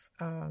of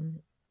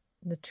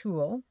the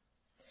tulle,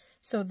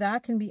 so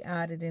that can be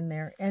added in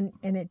there, and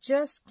it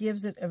just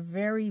gives it a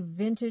very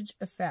vintage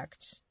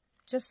effect,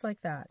 just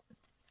like that.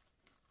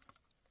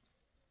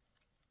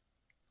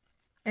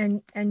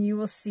 And you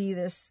will see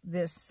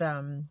these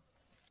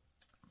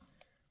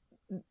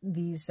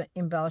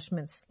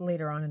embellishments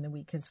later on in the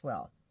week as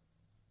well.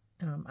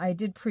 I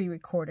did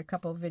pre-record a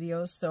couple of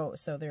videos,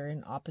 so they're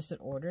in opposite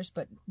orders,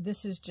 but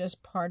this is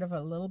just part of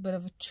a little bit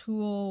of a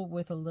tulle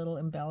with a little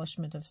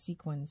embellishment of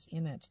sequins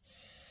in it.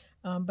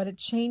 But it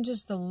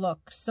changes the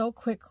look so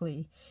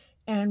quickly,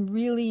 and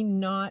really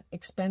not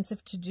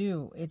expensive to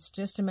do. It's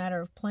just a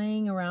matter of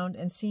playing around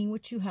and seeing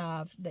what you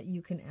have that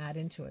you can add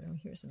into it. Oh,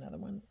 here's another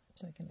one,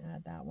 so I can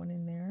add that one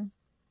in there.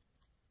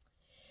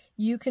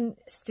 You can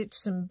stitch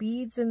some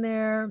beads in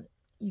there.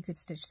 You could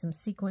stitch some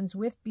sequins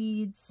with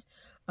beads.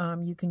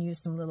 You can use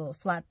some little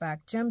flat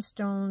back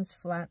gemstones,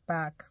 flat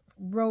back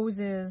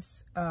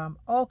roses,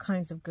 all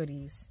kinds of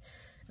goodies.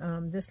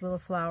 This little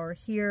flower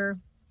here,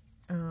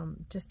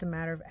 just a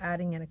matter of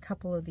adding in a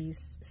couple of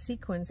these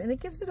sequins, and it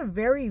gives it a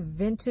very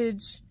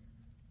vintage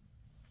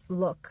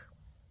look.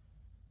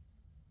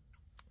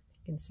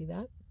 You can see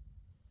that.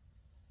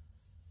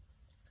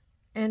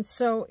 And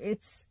so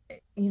it's,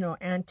 you know,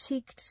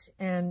 antiqued,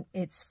 and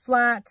it's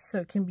flat, so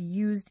it can be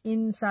used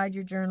inside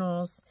your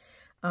journals.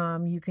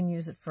 You can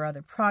use it for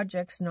other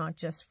projects, not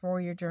just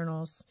for your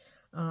journals.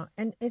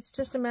 And it's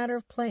just a matter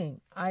of playing.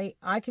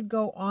 I could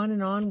go on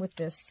and on with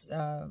this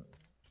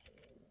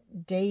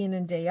day in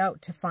and day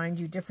out to find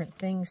you different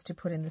things to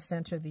put in the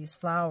center of these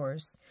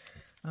flowers.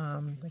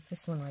 Like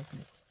this one might be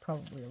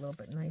probably a little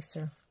bit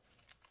nicer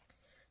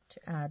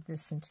to add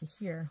this into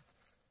here.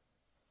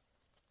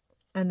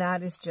 And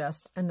that is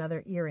just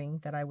another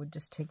earring that I would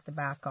just take the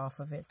back off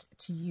of it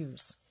to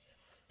use.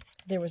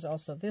 There was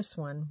also this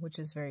one, which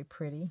is very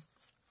pretty,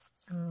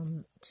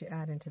 to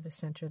add into the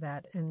center of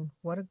that. And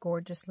what a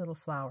gorgeous little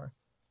flower,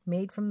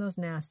 made from those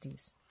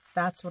nasties.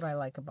 That's what I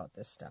like about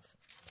this stuff.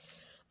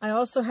 I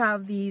also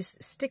have these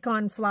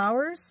stick-on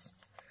flowers.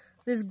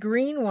 This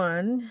green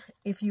one,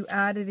 if you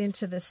add it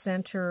into the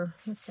center,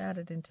 let's add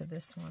it into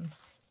this one.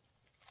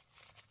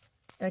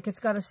 Like,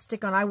 it's got a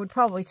stick on. I would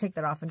probably take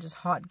that off and just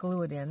hot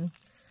glue it in.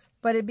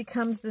 But it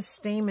becomes the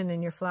stamen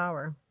in your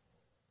flower.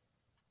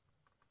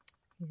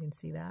 You can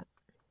see that.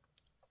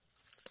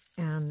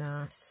 And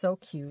so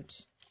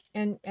cute.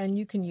 And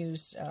you can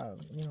use,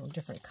 you know,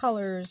 different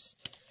colors.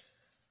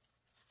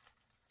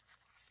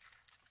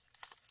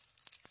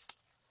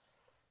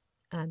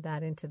 Add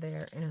that into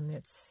there, and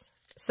it's...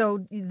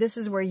 So this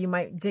is where you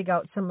might dig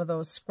out some of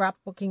those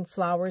scrapbooking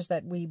flowers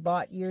that we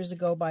bought years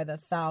ago by the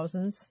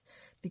thousands,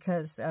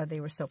 because they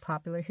were so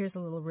popular. Here's a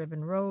little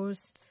ribbon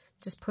rose,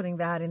 just putting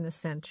that in the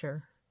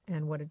center,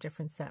 and what a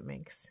difference that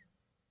makes.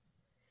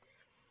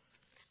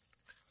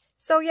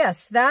 So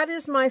yes, that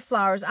is my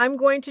flowers. I'm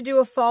going to do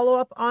a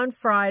follow-up on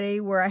Friday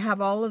where I have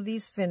all of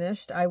these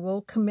finished. I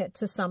will commit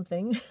to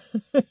something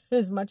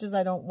as much as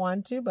I don't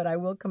want to, but I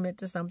will commit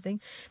to something,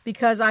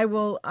 because I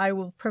will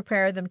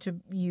prepare them to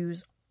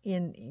use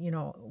in, you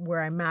know,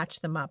 where I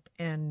match them up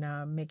and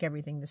make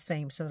everything the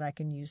same so that I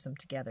can use them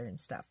together and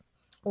stuff,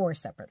 or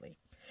separately.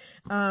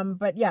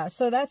 But yeah,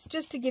 so that's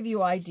just to give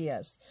you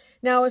ideas.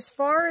 Now, as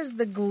far as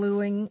the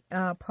gluing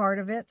part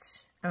of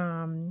it,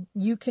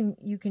 you can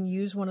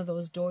use one of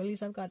those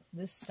doilies. I've got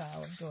this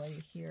style of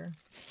doily here.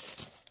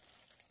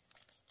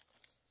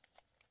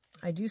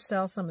 I do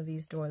sell some of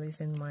these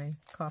doilies in my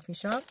coffee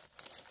shop.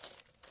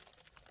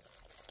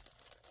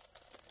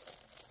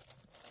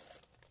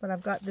 But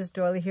I've got this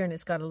doily here, and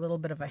it's got a little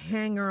bit of a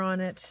hanger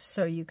on it,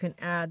 so you can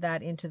add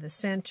that into the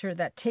center.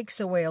 That takes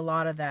away a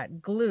lot of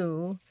that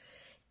glue,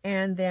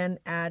 and then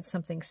add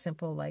something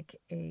simple like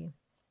a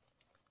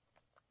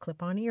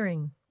clip-on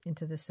earring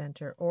into the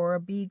center, or a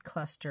bead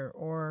cluster,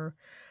 or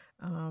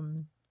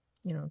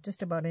you know,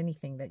 just about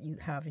anything that you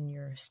have in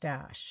your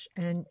stash.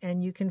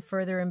 And you can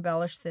further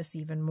embellish this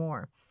even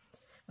more.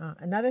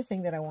 Another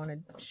thing that I want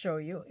to show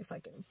you, if I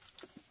can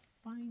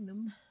find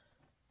them,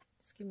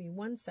 just give me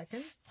 1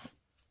 second.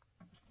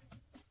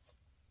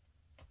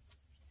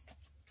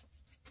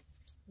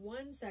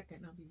 1 second,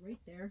 I'll be right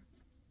there.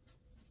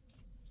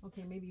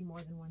 Okay, maybe more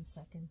than 1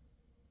 second.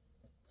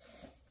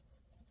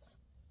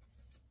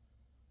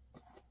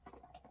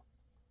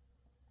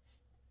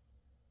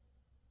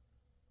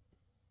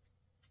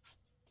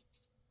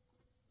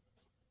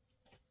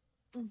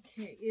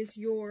 Okay, is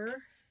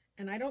your,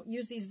 and I don't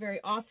use these very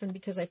often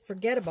because I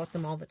forget about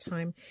them all the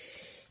time,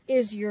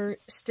 is your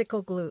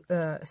stickle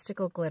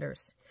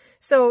glitters.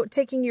 So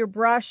taking your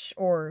brush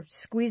or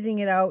squeezing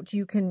it out,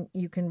 you can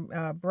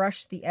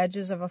brush the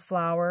edges of a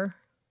flower.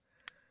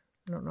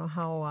 I don't know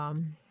how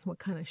what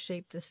kind of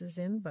shape this is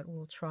in, but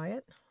we'll try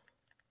it.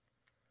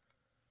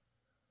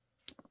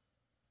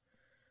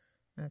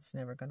 That's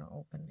never going to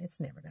open. It's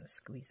never going to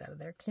squeeze out of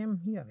there.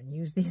 Kim, you haven't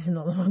used these in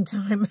a long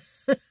time.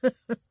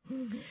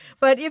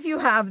 But if you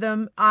have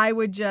them, I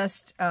would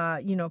just,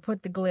 you know,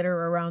 put the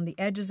glitter around the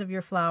edges of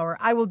your flower.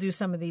 I will do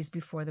some of these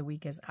before the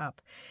week is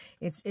up.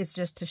 It's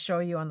just to show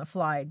you on the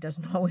fly. It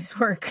doesn't always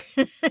work.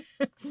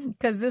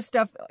 Because this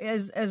stuff,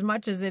 as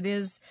much as it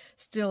is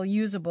still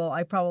usable,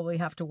 I probably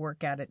have to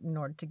work at it in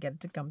order to get it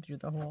to come through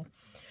the hole.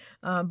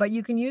 But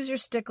you can use your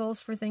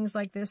stickles for things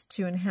like this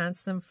to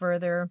enhance them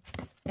further.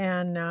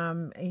 And,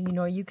 you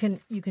know, you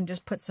can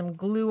just put some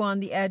glue on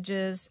the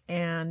edges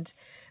and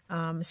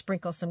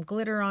sprinkle some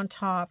glitter on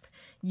top.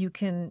 You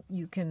can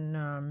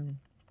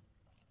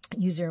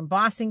use your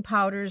embossing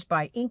powders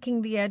by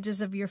inking the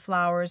edges of your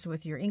flowers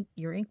with your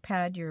ink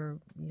pad, your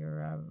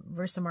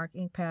Versamark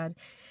ink pad,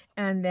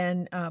 and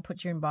then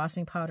put your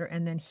embossing powder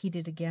and then heat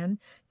it again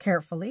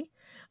carefully.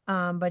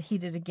 but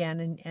heat it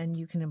again, and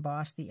you can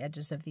emboss the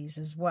edges of these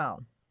as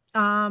well.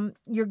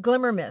 Your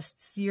glimmer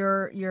mists,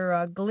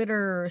 your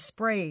glitter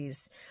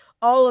sprays,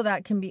 all of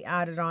that can be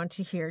added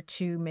onto here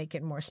to make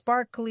it more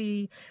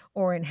sparkly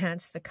or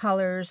enhance the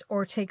colors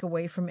or take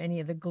away from any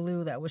of the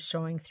glue that was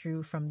showing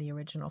through from the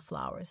original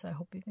flowers. I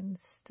hope you can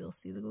still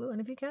see the glue. And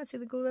if you can't see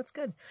the glue, that's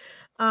good.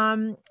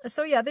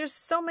 So yeah, there's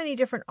so many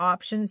different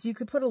options. You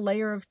could put a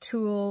layer of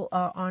tulle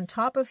on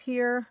top of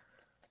here.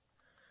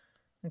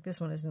 Like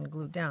this one isn't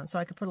glued down. So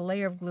I could put a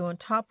layer of glue on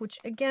top, which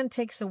again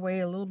takes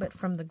away a little bit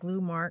from the glue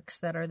marks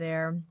that are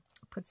there.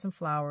 Put some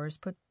flowers,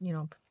 put, you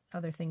know,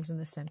 other things in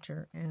the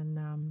center,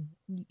 and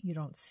you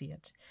don't see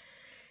it.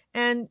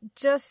 And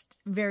just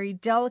very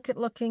delicate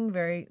looking,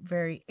 very,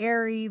 very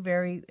airy,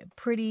 very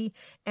pretty,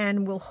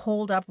 and will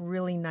hold up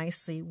really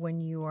nicely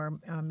when you are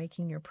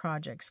making your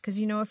projects. Because,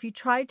 you know, if you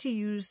try to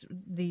use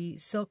the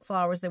silk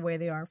flowers the way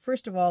they are,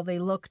 first of all, they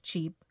look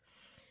cheap.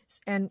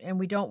 And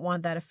we don't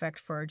want that effect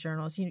for our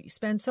journals. You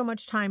spend so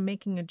much time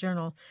making a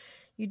journal,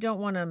 you don't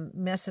want to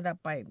mess it up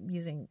by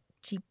using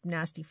cheap,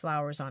 nasty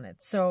flowers on it.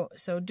 So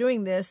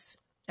doing this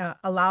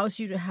allows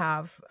you to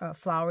have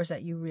flowers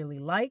that you really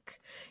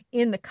like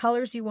in the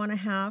colors you want to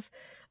have.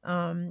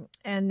 And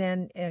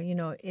then, you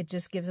know, it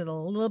just gives it a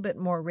little bit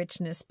more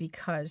richness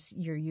because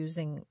you're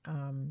using,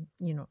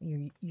 you know,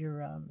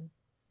 you're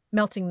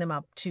melting them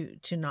up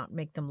to not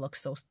make them look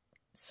so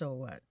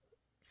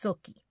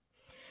silky.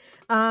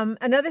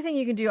 Another thing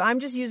you can do, I'm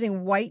just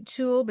using white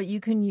tulle, but you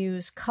can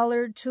use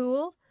colored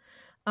tulle.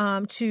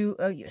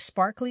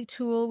 Sparkly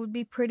tulle would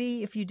be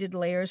pretty. If you did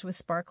layers with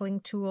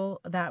sparkling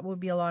tulle, that would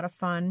be a lot of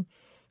fun.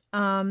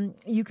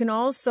 You can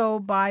also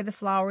buy the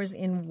flowers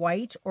in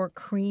white or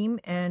cream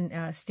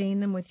and stain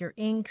them with your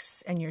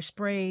inks and your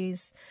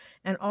sprays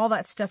and all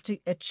that stuff to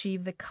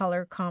achieve the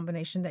color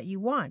combination that you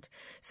want.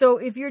 So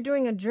if you're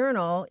doing a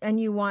journal and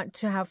you want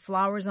to have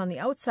flowers on the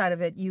outside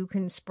of it, you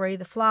can spray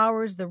the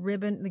flowers, the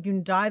ribbon, you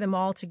can dye them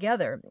all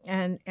together,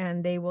 and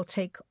they will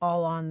take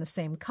all on the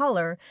same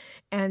color,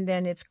 and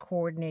then it's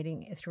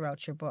coordinating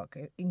throughout your book.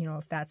 You know,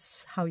 if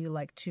that's how you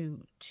like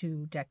to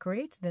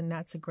decorate, then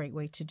that's a great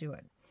way to do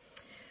it.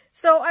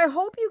 So I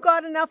hope you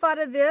got enough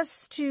out of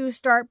this to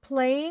start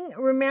playing.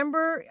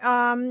 Remember,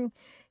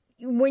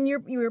 when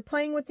you're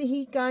playing with the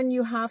heat gun,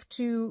 you have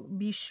to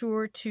be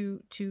sure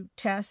to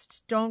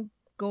test. Don't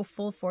go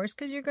full force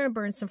because you're going to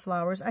burn some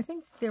flowers. I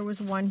think there was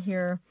one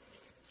here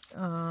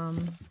that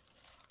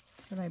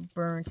I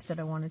burnt that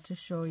I wanted to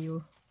show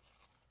you.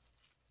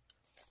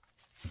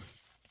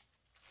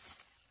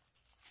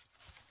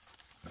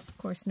 Of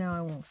course, now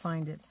I won't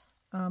find it.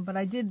 But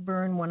I did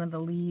burn one of the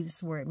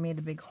leaves where it made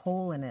a big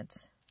hole in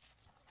it.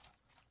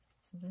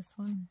 So this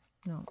one?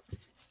 No.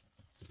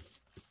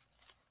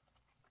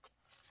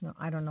 No,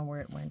 I don't know where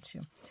it went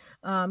to.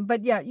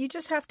 But yeah, you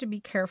just have to be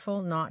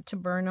careful not to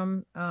burn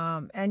them.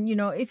 And, you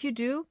know, if you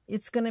do,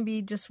 it's going to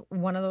be just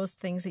one of those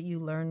things that you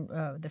learn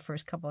the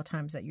first couple of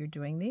times that you're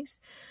doing these.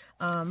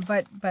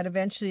 But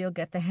eventually you'll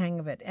get the hang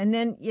of it. And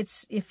then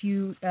if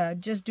you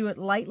just do it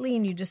lightly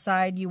and you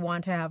decide you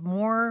want to have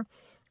more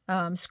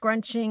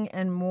scrunching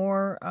and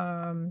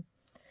more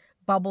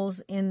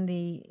bubbles in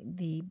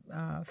the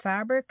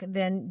fabric,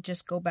 then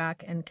just go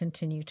back and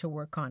continue to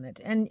work on it.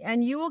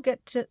 And you will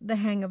get to the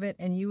hang of it,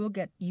 and you will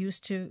get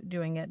used to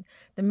doing it.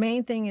 The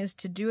main thing is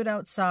to do it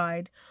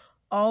outside.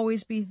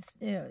 Always be,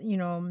 you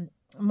know,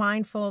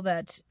 mindful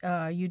that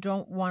you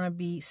don't want to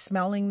be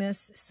smelling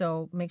this.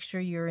 So make sure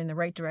you're in the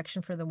right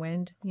direction for the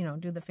wind. You know,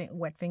 do the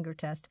wet finger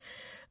test.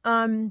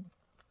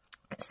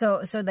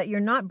 So that you're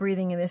not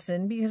breathing this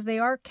in, because they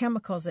are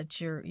chemicals that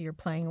you're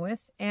playing with.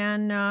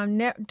 And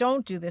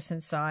don't do this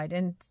inside,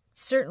 and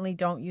certainly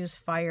don't use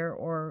fire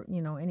or,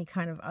 you know, any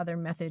kind of other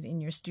method in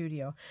your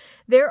studio.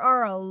 There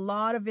are a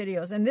lot of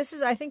videos, and this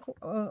is, I think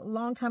a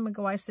long time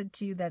ago I said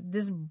to you that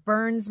this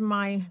creams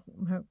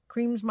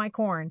my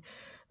corn,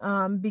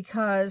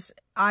 because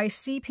I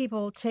see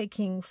people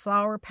taking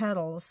flower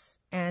petals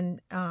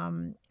and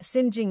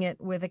singeing it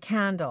with a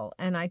candle,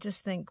 and I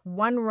just think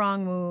one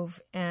wrong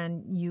move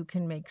and you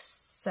can make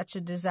such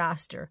a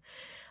disaster,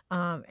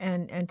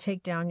 and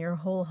take down your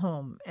whole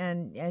home.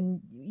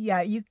 And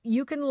yeah,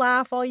 you can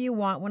laugh all you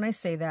want when I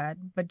say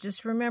that, but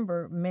just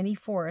remember, many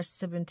forests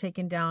have been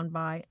taken down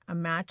by a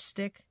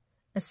matchstick,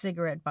 a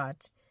cigarette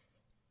butt,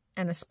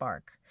 and a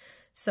spark.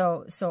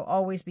 So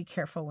always be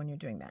careful when you're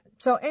doing that.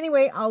 So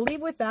anyway, I'll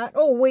leave with that.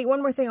 Oh, wait,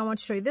 one more thing I want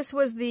to show you. This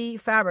was the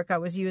fabric I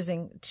was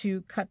using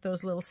to cut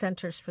those little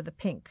centers for the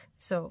pink.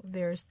 So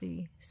there's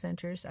the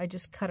centers. I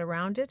just cut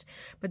around it.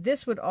 But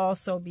this would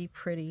also be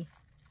pretty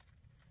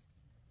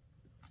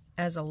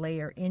as a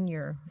layer in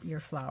your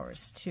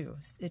flowers too,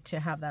 to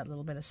have that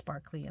little bit of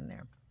sparkly in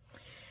there.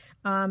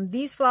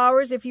 These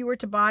flowers, if you were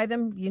to buy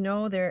them, you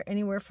know, they're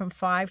anywhere from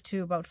 $5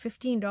 to about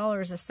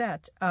 $15 a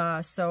set.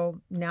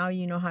 So now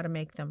you know how to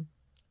make them.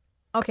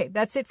 Okay,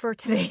 that's it for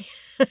today.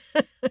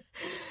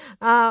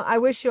 I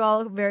wish you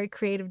all a very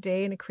creative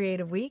day and a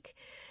creative week.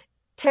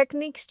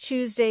 Techniques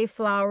Tuesday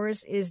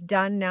Flowers is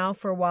done now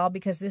for a while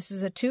because this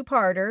is a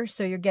two-parter,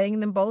 so you're getting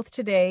them both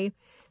today.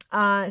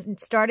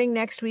 Starting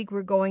next week,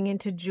 we're going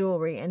into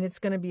jewelry, and it's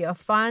going to be a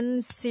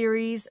fun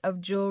series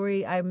of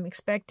jewelry. I'm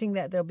expecting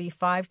that there'll be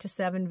 5 to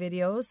 7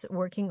 videos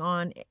working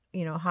on,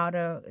 you know, how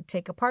to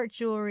take apart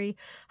jewelry,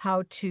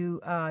 how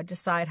to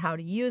decide how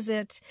to use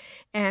it,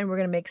 and we're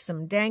going to make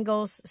some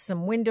dangles,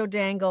 some window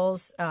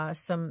dangles,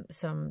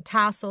 some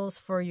tassels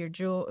for your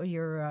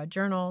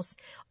journals,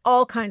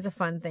 all kinds of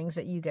fun things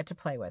that you get to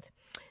play with.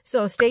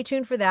 So stay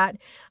tuned for that.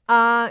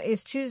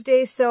 It's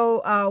Tuesday,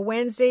 so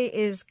Wednesday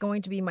is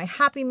going to be my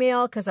Happy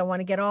Mail because I want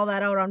to get all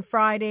that out on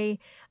Friday.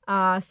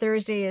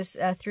 Thursday is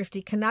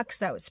Thrifty Canucks.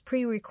 That was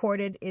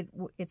pre-recorded.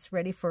 It's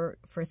ready for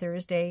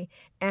Thursday.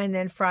 And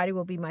then Friday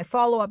will be my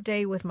follow-up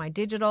day with my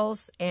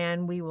digitals,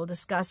 and we will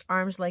discuss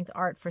arm's length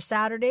art for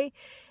Saturday.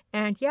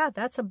 And yeah,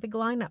 that's a big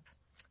lineup.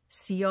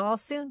 See you all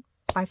soon.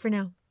 Bye for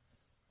now.